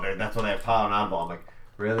like, oh, that's why they have Tylenol. I'm like,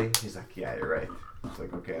 really? She's like, yeah, you're right. It's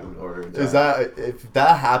like, okay, I'm gonna order it. Is that if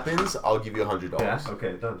that happens, I'll give you $100. Yeah.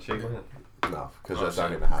 Okay, done. Shake my hand. No, because Oh, that's not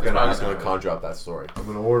shit. gonna happen. It's I'm just gonna gonna happen. conjure up that story. I'm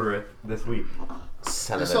gonna order it this week.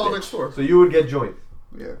 Son They of a sell it bitch. next door. So you would get joints.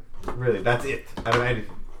 Yeah. Really? That's it. Out of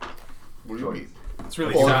anything. What do you mean? It's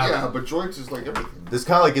really Well, sad. yeah, but joints is like everything. This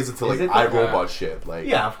kind of like gets into like Is it though? iRobot shit. Like,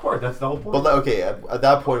 Yeah, of course. That's the whole point. but like, okay, at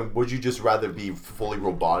that point, would you just rather be fully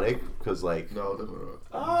robotic? Because like, No, definitely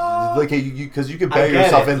not. like because you could I bury get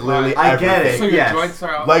yourself it. in literally I get everything. So your Yes. joints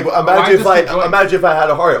are Like why imagine if just I the joints? imagine if I had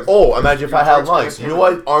a heart. Oh, imagine if I had joints lungs. are You know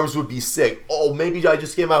what? Arms would be sick. Oh, maybe I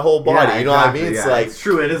just gave my whole body. Yeah, you know what I exactly, mean? It's yeah. like It's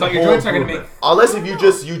true. It is It's like a your whole joints are gonna improvement. unless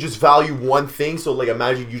if you just value one thing. So like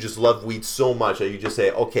imagine you just love weed so much that you just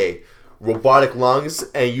say, okay, robotic lungs,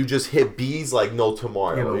 and you just hit bees like no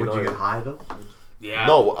tomorrow. Yeah, but you would know you what get I high though? Yeah.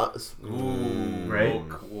 No. Ooh, Right?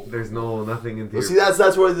 cool. There's nothing into Well, your... see,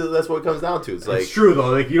 that's what it comes down to. It's like It's true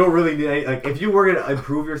though. Like you don't really need like if you were gonna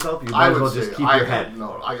improve yourself, you I might as would well say just keep I your gotta- head.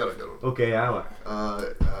 No, I gotta go. Okay, yeah.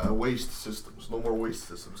 Waste systems. No more waste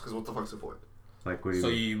systems. Because what the fuck's the point? Like what do you So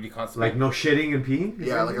mean? you be constantly Like no shitting and peeing? or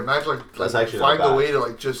Yeah, like something? imagine That's like actually not find a bad. way to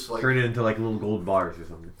like just like Turn it into like little gold bars or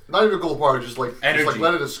something. not even gold bar, just like Energy.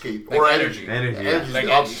 let it escape Like or energy. Energy. Energy's Yeah. like the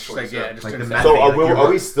yeah, obvious just choice, like yeah. yeah, just Like turns the out- so. Like Are you're-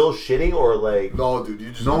 we still shitting or like? No, dude,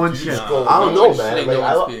 you just No one's you just shit. go. I don't No know, one's man. shitting, Like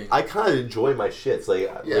no one's peeing. I kind of enjoy my shits. Like,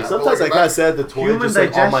 Yeah, like but, sometimes like, I kind of sit at the toilet Human just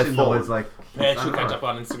like on my digestion though phone. is like Yeah, should catch up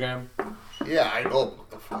on Instagram. Yeah, I know. What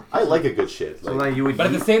the fuck? I like a good shit. so Like, like you would But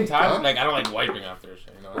at the eat- same time, Huh? like I don't like wiping after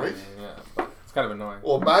shit. You know what I Right? mean? Yeah. But It's kind of annoying.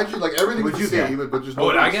 Well, imagine like everything What'd you you get? say, but just What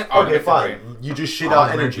would no. I get? Okay, Augmented fine. brain. You just shit out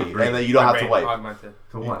energy, and then you don't have to Brain wipe. Augmented.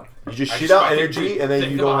 To what? You just I shit just out fucking energy, and then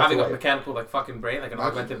think you about don't have having to a wipe. mechanical like fucking brain, like an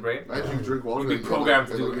augmented brain. Imagine you drink water. You'd be and programmed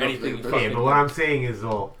to like, do you have anything get you better. Okay, but what I'm saying is,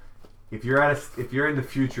 though, if you're in the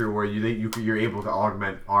future where you're able to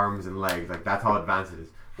augment arms and legs, like that's how advanced it is.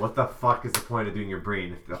 What the fuck is the point of doing your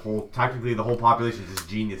brain if technically the whole population is just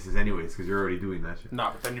geniuses anyways because you're already doing that shit? No,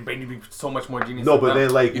 but then your brain would be so much more genius. No, than but that. then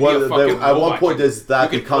like, You'd be a fucking at one robot. point does that You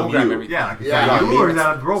could become program you? everything. Yeah, like is Yeah, that me. you or is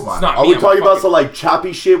that a robot? It's not Are me, we I'm a talking about fucking- some like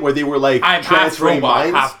chappy shit where they were like I'm half transferring robot,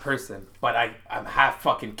 minds? half person, but I'm half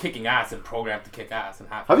fucking kicking ass and programmed to kick ass and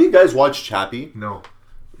half. Have you guys watched Chappie? No.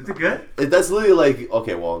 Is it good? That's literally like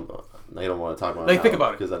okay, well, I don't want to talk about it Like, now think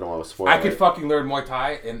about it. because I don't want to spoil I could it. fucking learn Muay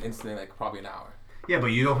Thai in instantly, like probably an hour. Yeah, but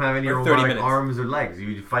you don't have any Or 30 robotic minutes. arms or legs.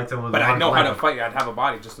 You fight someone with But I robotic know how to legs. fight. I'd have a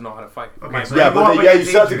body just to know how to fight. Okay, My so Yeah, you go but up then, you against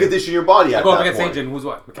still have to Adrian. condition your body I at go up that against point. Agent, who's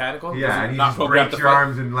what? Mechanical? Yeah, Because and he's you not just programmed break to your fight.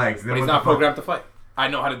 arms and legs. Then But he's what not the fuck? programmed to fight. I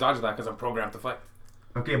know how to dodge that because I'm programmed to fight.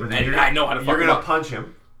 Okay, but then And you're I know how to you're fuck him gonna up. punch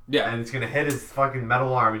him, Yeah. and it's gonna hit his fucking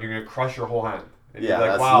metal arm, and you're gonna crush your whole hand. And Yeah, you're like,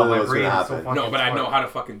 that's wow, literally my what's brain gonna is so happen. fucking No, but I know smart. how to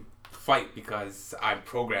fucking fight because I'm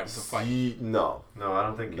programmed to fight. No. No, I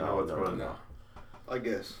don't think you know what's going on. No. I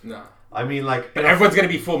guess. No. I mean, like, But everyone's gonna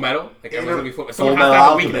be full metal. Like everyone's gonna be full. Someone Full has to Metal have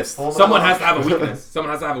a Alchemist. weakness. Full Metal Someone has to have a Alchemist. weakness.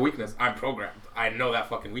 Someone has to have a weakness. I'm programmed. I know that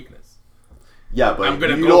fucking weakness. Yeah, but I'm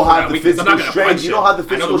gonna you go don't for have that the weakness. I'm physical not gonna strength. punch You don't him. have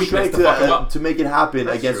the I know the physical weakness strength to fuck him up. to make it happen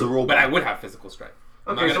That's against true. a robot. But I would have physical strength.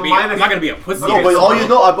 I'm Okay, not so gonna be. mine is- I'm not gonna be a pussy. No, but against all you someone.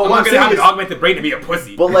 know, but I'm what not I'm gonna saying have is, an augmented brain to be a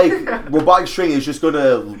pussy. but like robotic strength is just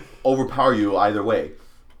gonna overpower you either way.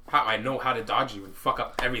 How I know how to dodge you and fuck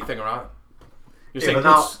up everything around. You're Yeah, saying but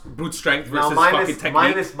now- brute strength now versus fucking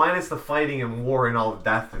technique. minus the fighting and war and all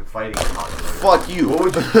death and fighting. Fuck you. What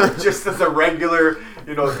would you just as a regular,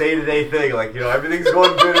 day-to-day thing? Like, everything's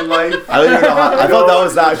going good in life. I don't even know. I thought that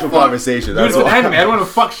was the actual conversation. Dude, That's it's an all. anime. I don't want to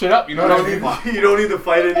fuck shit up. You know what I mean? You don't need to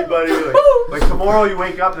fight anybody. Like tomorrow you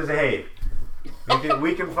wake up and say, hey,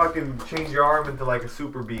 we can fucking change your arm into like a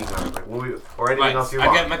super being arm, like, or anything else Legs. you I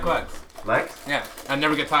want. get my legs. Legs? Yeah, I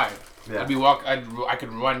never get tired. Yeah. I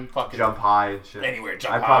could run fucking Jump high and shit. anywhere.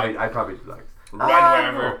 Jump I'd probably do legs. run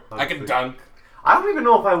wherever. no. I could dunk. I don't even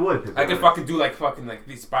know if I would. I could fucking do like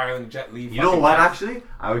these spiraling jet lead. You know what? Actually,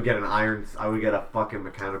 I would get a fucking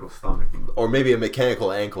mechanical stomach. Or maybe a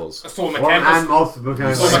mechanical ankles. So a Well, and mechanical. also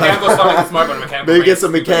mechanical. So mechanical stomach is smart, but a mechanical. Maybe brain get is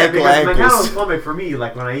some stupid. mechanical Because mechanical ankles. stomach for me,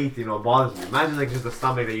 like when I eat, it bothers me. Imagine like just a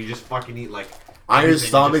stomach that you just fucking eat like Iron everything,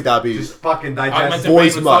 stomach, just, that'd be just fucking Augmented digest. brain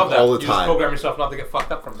Boys would mug solve that. all the You time. just program yourself not to get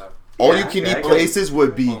fucked up from that. All Yeah, you can yeah, eat I places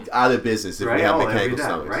would be out of business if Right? we had Oh, mechanical every day,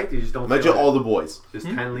 stomachs. right? You just don't. Imagine feel all it. the boys. Just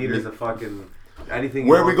 10 liters of fucking anything.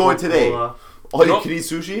 Where you are we want, going today? Coca-Cola. All you Nope. can eat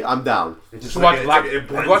sushi? I'm down. It's just You watch like, Black- it you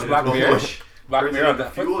blends watch into Black the Mirror? mush. Black Turns Mirror on into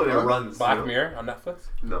Netflix. fuel and it runs. Black Mirror on Netflix.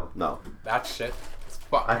 No. No. That shit. It's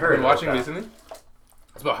fuck. I heard Been about watching that. recently.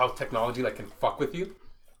 It's about how technology can fuck with you.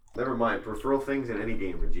 Never mind. Referral things in any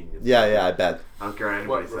game are genius. Yeah, I bet. I don't care what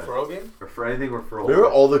What anybody says. referral game? For anything referral. Remember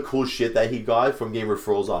all the cool shit that he got from getting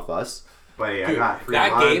referrals off us? But yeah, I Dude, got free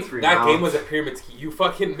that months, game, free that game mounts. was a pyramid scheme. You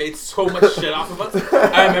fucking made so much shit off of us.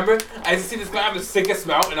 I remember, I used to see this guy have the sickest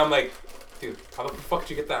mount, and I'm like, dude, how the fuck did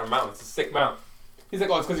you get that mount? It's a sick mount. He's like,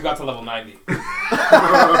 oh, it's because you got to level 90.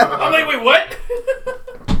 I'm like, wait, what?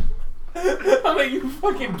 I'm like, you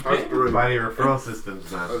fucking That's bitch. great. By the referral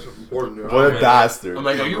systems, man. That's important. Yeah. What a man. bastard. I'm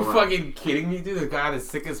like, are you Number one. fucking kidding me, dude? The guy had the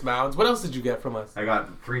sickest mounts. What else did you get from us? I got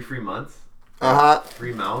 3 free months, Uh-huh.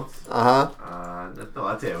 3 mounts. Uh-huh. No,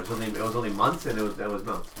 that's it. It was only months, and it was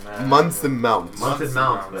mounts. Months and mounts. Months and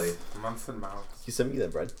mounts, buddy. Months and mounts. You sent me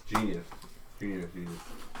that, bread. Genius.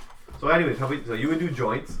 So, anyways, so you would do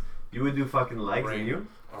joints, you would do fucking legs, Brain. and you?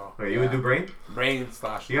 Oh, Okay, you would do brain. brain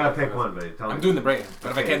slash. You gotta pick one, buddy. Tell me. I'm doing the brain,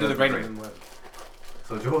 but if I Okay, can't do the that's brain, brain. then what?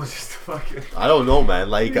 So Joel's just a fucking. I don't know, man.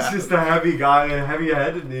 Like, He's just a heavy guy, a heavy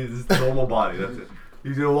head, and he's just a normal body. That's it.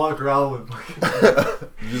 He's gonna walk around with fucking.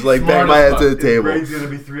 just like Smart bang my as head to the fuck. His table. brain's gonna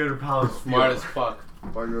be 300 pounds. Smart as fuck.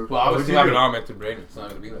 By your- Well, I would What'd still you have do? an augmented brain. It's not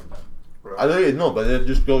gonna be like that. I don't know, but it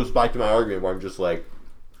just goes back to my argument where I'm just like,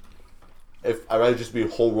 if I'd rather just be a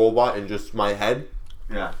whole robot and just my head,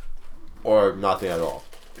 Yeah. or nothing at all.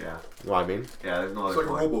 Yeah. You know what I mean? Yeah. There's no It's other.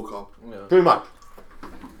 like a point. RoboCop. Yeah. Pretty much.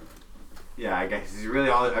 Yeah, I guess it's really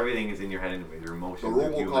everything is in your head anyway. Your emotions. The your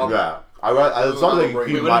RoboCop. human- Yeah. As long as I can Wait,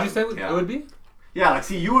 keep Wait, what my... did you say Yeah. it would be? Yeah, like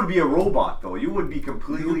see, you would be a robot though. You would be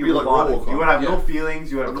completely You would be like robotic. RoboCop. You would have no Yeah.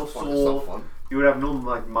 feelings. You would have no What the fuck? soul. It's not fun. You would have no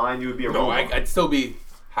like mind. You would be a No, robot. I'd still be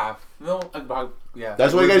half. No, about yeah.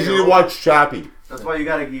 That's why you would guys be a need to robot. watch Chappie. That's why you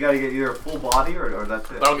gotta get either a full body or that's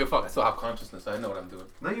it. But I don't give a fuck. I still have consciousness. I know what I'm doing.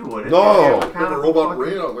 No, you wouldn't. No. You have You have a mechanical robot fucking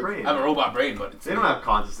brain, like- I have a robot brain, but it's They don't have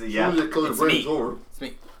consciousness As yet. soon as you kill their It's brains me. over. It's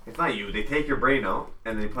me. It's not you. They take your brain out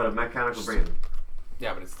and they put a mechanical brain.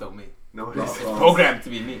 Yeah, but it's still me. No, it No. isn't. It's programmed to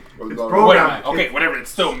be me. It's What programmed. am I? Okay, whatever. It's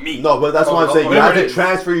still me. No, but that's what I'm saying. You whatever have to it is.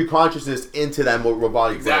 transfer your consciousness into that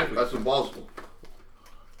robotic Exactly. brain. That's impossible.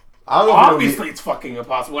 I don't know if Obviously, it's fucking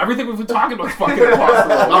impossible. Everything we've been talking about is fucking impossible.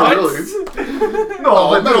 Not What? really. No, Oh,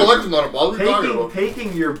 but mental dude, election's not impossible. What are you talking about?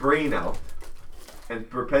 taking your brain out and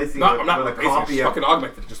replacing No, it I'm not with a replacing it. copy Just of. fucking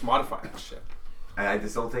augmented. Just modify that shit. I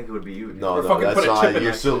just don't think it would be you. Dude. No, Or no, fucking that's put a chip not. in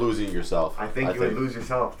You're that still shit. losing yourself. I think you would lose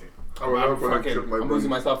yourself, dude. I'm losing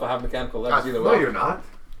myself. I have mechanical legs either No, way. you're not.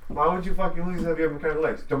 Why would you fucking lose if you have mechanical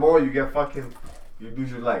legs? Tomorrow you get fucking, you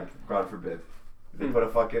lose your leg, God forbid. They put a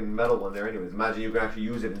fucking metal one there anyways. Imagine you can actually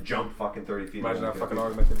use it and jump fucking 30 feet. Imagine that You fucking can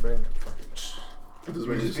augmented brain.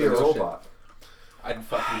 just be a robot. I'd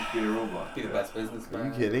fucking Be a robot. be the best businessman. Are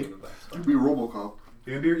you kidding? Be the best. You'd be RoboCop.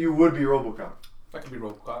 You would be Robocop. I could be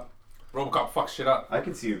Robocop. Robocop fucks shit up. I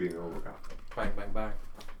can see you being Robocop. Bang, bang, bang.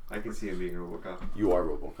 I can see you being Robocop. You are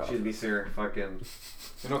RoboCop. She'd be Sir fucking.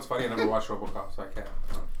 You know what's funny? I never watched Robocop, so I can't.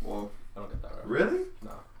 Well, I don't get that right. Really?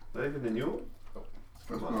 No. Not even the new one?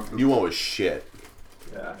 that's not good. New one was shit.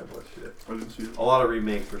 Yeah, it was shit. I didn't see it. A lot of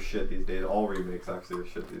remakes were shit these days. All remakes actually are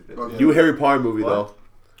shit these days. Okay. New Harry Potter movie What? though.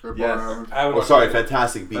 Harry Yes. Potter, I haven't- I haven't Oh, watched sorry, it.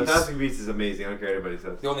 Fantastic Beasts. Fantastic Beasts is amazing. I don't care what anybody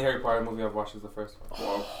says. The only Harry Potter movie I've watched is the first one.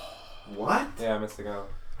 Wow. What? Yeah, I'm missing out.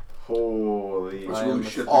 Holy. That's I really am-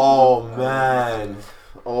 shit. Oh man.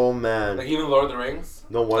 Oh Like man. even Lord of the Rings.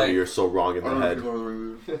 No wonder like- you're so wrong in I the don't head. think Lord of the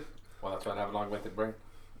Rings. Well, that's why I have an augmented brain.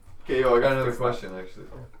 Okay, yo, I got another Fix that. question actually.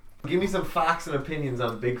 Give me some facts and opinions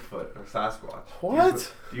on Bigfoot or Sasquatch.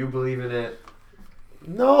 What? Do you believe in it?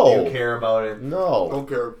 No. Do you care about it? No. Don't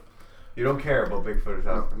care. You don't care about Bigfoot or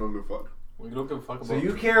No, Sasquatch. don't give a fuck. Well, you don't give a fuck about. So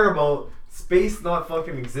you care about space not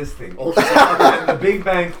fucking existing. Oh, And the Big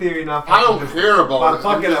Bang Theory not fucking I don't existing. care about But it.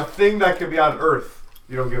 fucking a thing that could be on Earth.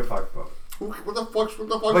 You don't give a fuck about. What the fuck?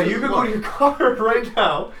 But you could go to your car right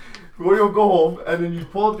now, go home, and then you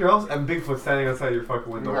pull up to your house, and Bigfoot's standing outside your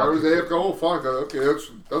fucking window. I was there. Oh fuck. Okay,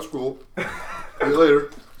 that's cool. See you later.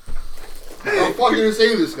 I'm fucking gonna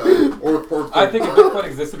say this guy. Or I think if Bigfoot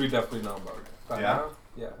existed, we definitely know about it. But Yeah? now,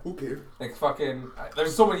 yeah. who cares? Like fucking.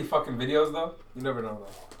 There's so many fucking videos though. You never know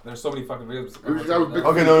though. There's so many fucking videos. Who's the guy with Bigfoot?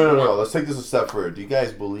 Okay, no. Let's take this a step further. Do you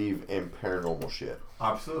guys believe in paranormal shit?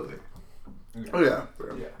 Absolutely. Oh yeah.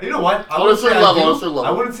 Yeah. You know what? I On a wouldn't say certain I level, do. on a certain level.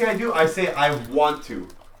 I wouldn't say I do. I say I want to.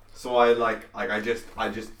 So I I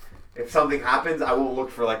just. If something happens, I won't look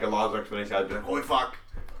for like a logical explanation. I'd be like, holy fuck,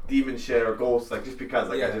 demon shit or ghosts, like just because,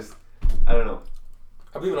 like Yeah. I don't know.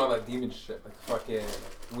 I believe in all that demon shit, like fucking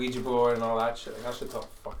Ouija board and all that shit. Like that shit's all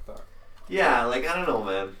fucked up. Yeah, like I don't know,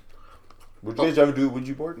 man. Would you guys ever do a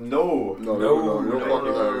Ouija board? No. No, No, you don't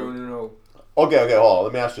fucking have it. no. Okay, hold on.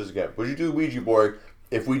 Let me ask you this again. Would you do a Ouija board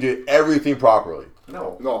if we did everything properly?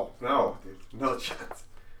 No. No. No, dude. No chance.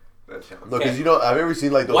 No chance. No, because Okay. you know, I've ever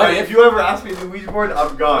seen like those. What If you ever ask me to do Ouija board,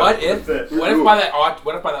 I'm gone. What if? That's it. What if by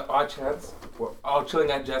that odd chance, we're all chilling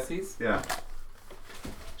at Jesse's, Yeah.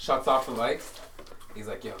 shuts off the lights. He's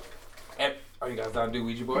like, yo, are you guys down to do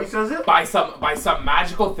Ouija board? He says it? By some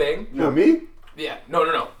magical thing. You know me? Yeah,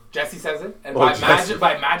 no. Jesse says it, and Oh, by Jesse.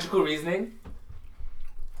 by magical reasoning,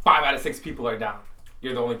 5 out of 6 people are down.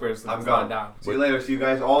 You're the only person I'm that's gone. not down. See you later. See you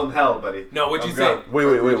guys all in hell, buddy. No, what'd you I'm say? gone. Wait.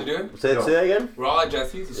 What'd you do? Say No. that again? We're all at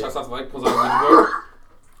Jesse's. He shuts off the light, pulls out a Ouija board,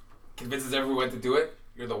 convinces everyone to do it.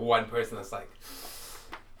 You're the one person that's like,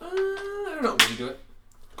 I don't know. Would you do it?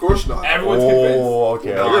 Of course not. Everyone's convinced. Oh,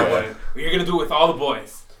 okay. No, okay. I wouldn't. You're gonna do it with all the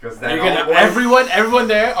boys. Because You're then gonna everyone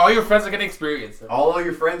there, all your friends are gonna experience it. all of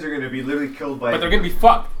your friends are gonna be literally killed by. But they're gonna be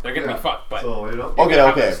fucked. They're gonna Yeah. be fucked. But So you know. you're Okay, gonna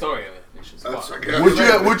have okay. the story of it. It's just That's fucked.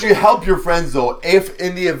 okay. Would you help your friends though if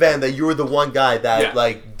in the event that you were the one guy that Yeah.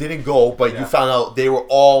 like didn't go but Yeah. you found out they were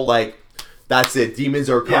all like that's it, demons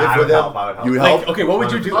are coming I for would them? help, I would help. You would Like, help? okay, what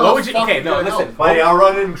would you do? How What the would you? fuck Okay, would no, you listen. help? Buddy, I'll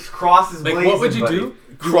run in crosses Like, blazing. what would you buddy. do?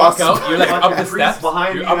 You walk Crosses. out. You're like up the Fucking steps. priest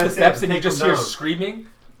behind You're you, up the that's it, steps, and you take just them hear down. screaming,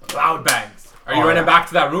 loud bangs. Are you Oh, running yeah. back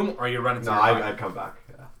to that room, or are you running to No, your car? I'd come back.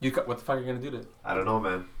 Yeah. What the fuck are you gonna do then? I don't know,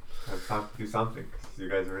 man. I'd have to do something. 'Cause you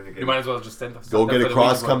guys are in the game. You might as well just stand. Go get a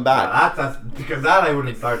cross, come back. Yeah, that's because that I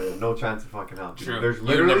wouldn't start it. No chance of fucking help. True. There's You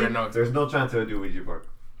literally never know. there's no chance I would do Ouija board.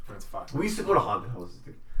 That's fucked. We used to go to haunted houses,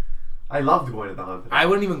 dude. I loved going to the haunted. I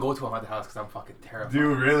wouldn't even go to a haunted house because I'm fucking terrified.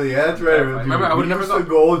 Dude, really? Yeah, that's right. Dude, Remember, I would we never used to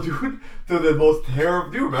go, dude, to the most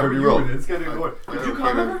terrible. Dude, remember Pretty you? rough. And it's getting going. I Did you never come?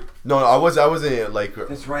 came in. Remember? No, I wasn't like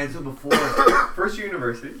That's right. So before first year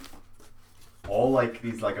university, all like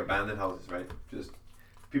these like abandoned houses, right? Just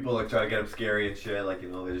people like try to get them scary and shit. Like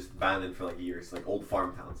they're just abandoned for like years, like old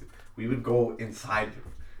farm towns. We would go inside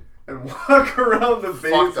them and walk around the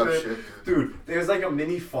Fucked up basement. shit. Dude, there's like a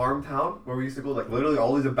mini farm town where we used to go, like literally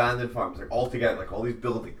all these abandoned farms, like all together, like all these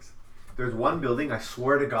buildings. There's one building, I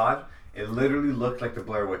swear to God, it literally looked like the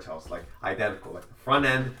Blair Witch House, like identical. Like the front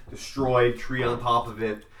end, destroyed, tree on top of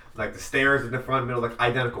it, like the stairs in the front, middle, like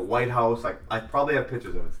identical. White House, like I probably have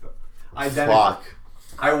pictures of it still. Identical. Fuck.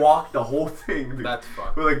 I walked the whole thing, dude, That's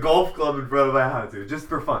fucked. with a golf club in front of my house, dude, just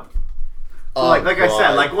for fun. So Oh, like I said,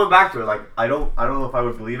 God. like going back to it, like I don't know if I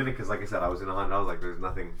would believe in it because, like I said, I was in a hunt. I was like, there's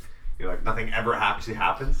nothing, you know, like nothing ever actually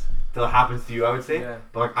happens till it happens to you. I would say, Yeah.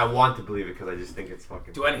 but like I want to believe it because I just think it's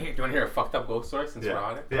fucking. Do you want to hear a fucked up ghost story since we're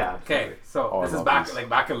on it? Yeah. Okay, so Oh, I this is love back these. like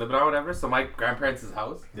back in Lebanon or whatever. So my grandparents'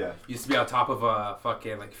 house Yeah. used to be on top of a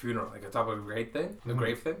fucking like funeral, like on top of a grave thing, Mm-hmm. a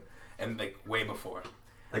grave thing, and like way before.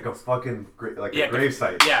 Like a fucking like Yeah, a grave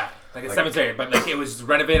site. Yeah, like a Like- cemetery, but like it was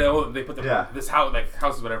renovated. Oh, they put the Yeah. this house like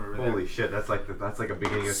houses whatever. there. Holy shit, that's like a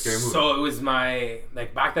beginning of a scary movie. So it was my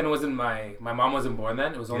like back then it wasn't my mom wasn't born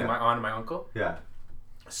then. It was only Yeah. my aunt and my uncle. yeah.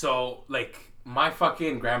 So like my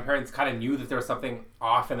fucking grandparents kind of knew that there was something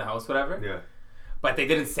off in the house, whatever. Yeah. But they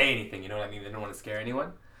didn't say anything. You know what I mean? They didn't want to scare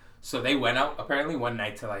anyone. So they went out apparently one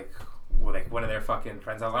night to like one of their fucking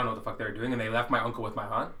friends' house. I don't know what the fuck they were doing, and they left my uncle with my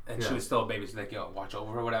aunt, and she Yeah. was still a baby. She's like, "Yo, watch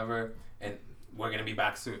over her, whatever, and we're gonna be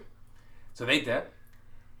back soon." So they did,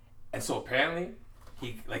 and so apparently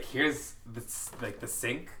he like hears this like the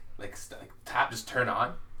sink like tap just turn on,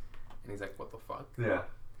 and he's like, "What the fuck?" Yeah.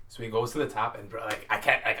 So he goes to the top, and bro, like I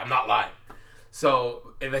can't, like I'm not lying.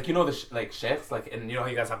 So and, like you know the like sheikhs, like and you know how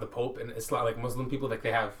you guys have the Pope and Islam, like Muslim people, like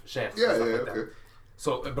they have sheikhs. Yeah, and stuff yeah, like that. okay.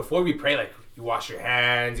 So before we pray, like you wash your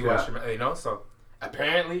hands, you wash your, you know. So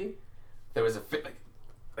apparently there was a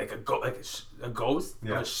ghost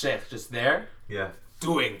Yeah. of a sheikh just there Yeah.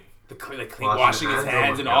 doing the clean, Washing washing his his hands, oh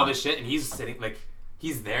hands my and all God. this shit, and he's sitting like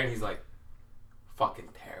he's there and he's like fucking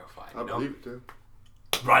terrified. I You know? believe it too.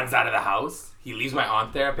 Runs out of the house. He leaves my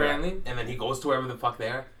aunt there apparently, and then he goes to wherever the fuck they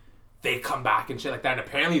are. They come back and shit like that. And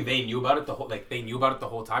apparently they knew about it the whole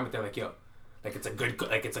time. But they're like, yo, like it's a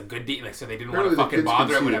good deed. Like so they didn't want Apparently to the fucking kids bother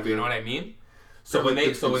can or see whatever. it, You know yeah. what I mean? So Apparently when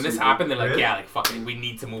the kids when can this see it. happened, they're like, Really? yeah, like fucking, we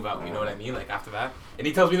need to move out. You know what I mean? Like after that, and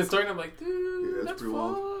he tells me the story, and I'm like, dude, Yeah, that's pretty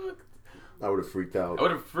wild. fucked. I would have freaked out. I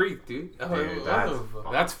would have freaked, dude. Dude,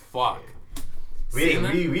 That's fucked.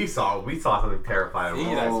 We saw something terrifying.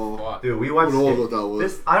 See, Oh. that's fucked. Dude, we I watched don't know what that was.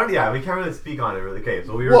 this. I don't. Yeah, we can't really speak on it really. Okay,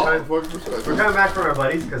 so we were What? trying. We're 100%. coming back from our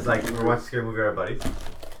buddies because like we were watching a scary movie with our buddies.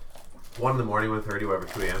 1 in the morning, 1:30, whatever,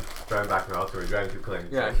 2 a.m. Driving back from our house, so we're driving through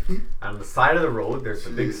Clarence. Yeah. And on the side of the road, there's a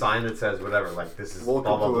big Jeez. sign that says whatever, like this is Welcome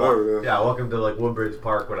blah blah to blah. whatever, yeah. Welcome to like Woodbridge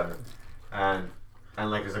Park, whatever. And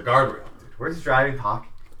like there's a guardrail. Dude. We're just driving, talking.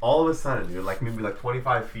 All of a sudden, dude, like maybe like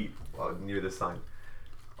 25 feet near this sign.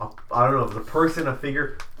 I don't know, the person, a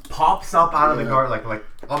figure, pops up out of the Yeah. guard, like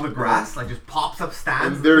on the grass, like just pops up,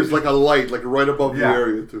 stands. And there's like a light, like right above the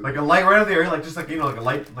area too. Like a light right out the area, like just like, you know, like a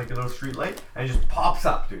light, like a little street light, and it just pops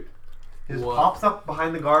up, dude. It just What? pops up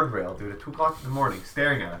behind the guardrail, dude, at 2 o'clock in the morning,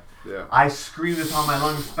 staring at it. Yeah. I screamed at the top of my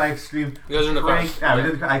lungs, Spike screamed. You guys are in the cranked- car? Yeah,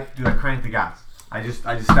 we did. I cranked the gas. I just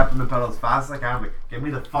stepped on the pedal as fast as I can. I'm like, get me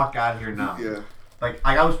the fuck out of here now. Yeah. Like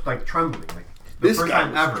I was like trembling, like the This first guy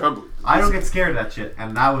time was ever. trembling. I don't get scared of that shit,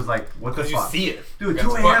 and that was like, what the Because you fuck? see it. Dude, That's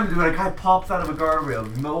 2 a.m. fucked. dude, a guy pops out of a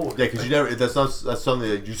guardrail. No. Yeah, because you never. That's something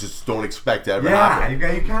that you just don't expect to ever Yeah, happen.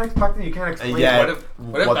 you can't expect it. You can't explain. yeah. it.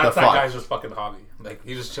 What if What the that's that fuck? guy's just fucking hobby? Like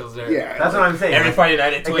he just chills there. Yeah. That's what I'm saying. Every like, Friday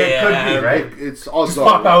night at 2 it a.m. could be, right? It's odds Just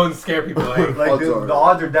pop are. out and scare people. Like, Like Odds the are.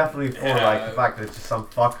 odds are definitely for Yeah. like the fact that it's just some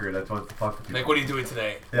fucker that wants to fuck with people. like, what are you doing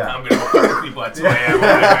today? Yeah. I'm gonna fuck with people at 2 a.m.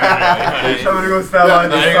 I'm gonna go stand Yeah, on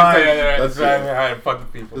No, the you're gonna stay side. there, That's drive it. behind, fuck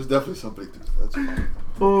with people. There's definitely somebody to that's fine.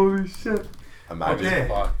 Holy shit. Imagine. Okay.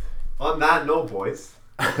 Fuck. On that note, boys,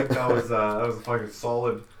 I think that was a fucking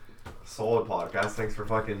solid podcast. Thanks for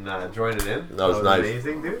fucking joining in. That was nice.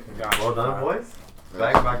 amazing, dude. Gosh, Well done, man. boys.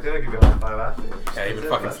 Back there. Give you a high five after. Yeah, you've That's been it,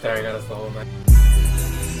 fucking bud. staring at us the whole night.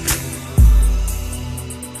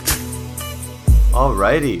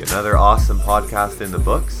 Alrighty, another awesome podcast in the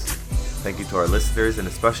books. Thank you to our listeners and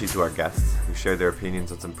especially to our guests who shared their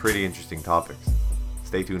opinions on some pretty interesting topics.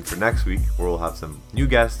 Stay tuned for next week where we'll have some new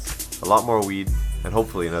guests, a lot more weed, and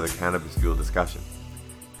hopefully another cannabis fuel discussion.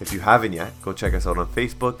 If you haven't yet, go check us out on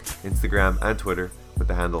Facebook, Instagram, and Twitter with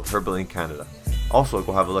the handle Herbal Inc. Canada. Also,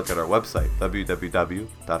 go have a look at our website,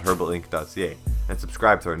 www.herbalinc.ca, and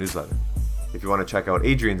subscribe to our newsletter. If you want to check out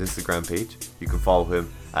Adrian's Instagram page, you can follow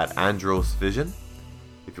him at Andros Vision.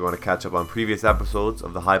 If you want to catch up on previous episodes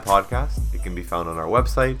of the High Podcast, it can be found on our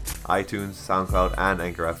website, iTunes, SoundCloud, and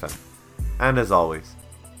Anchor FM. And as always,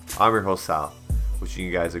 I'm your host Sal, wishing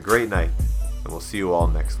you guys a great night, and we'll see you all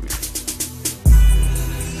next week.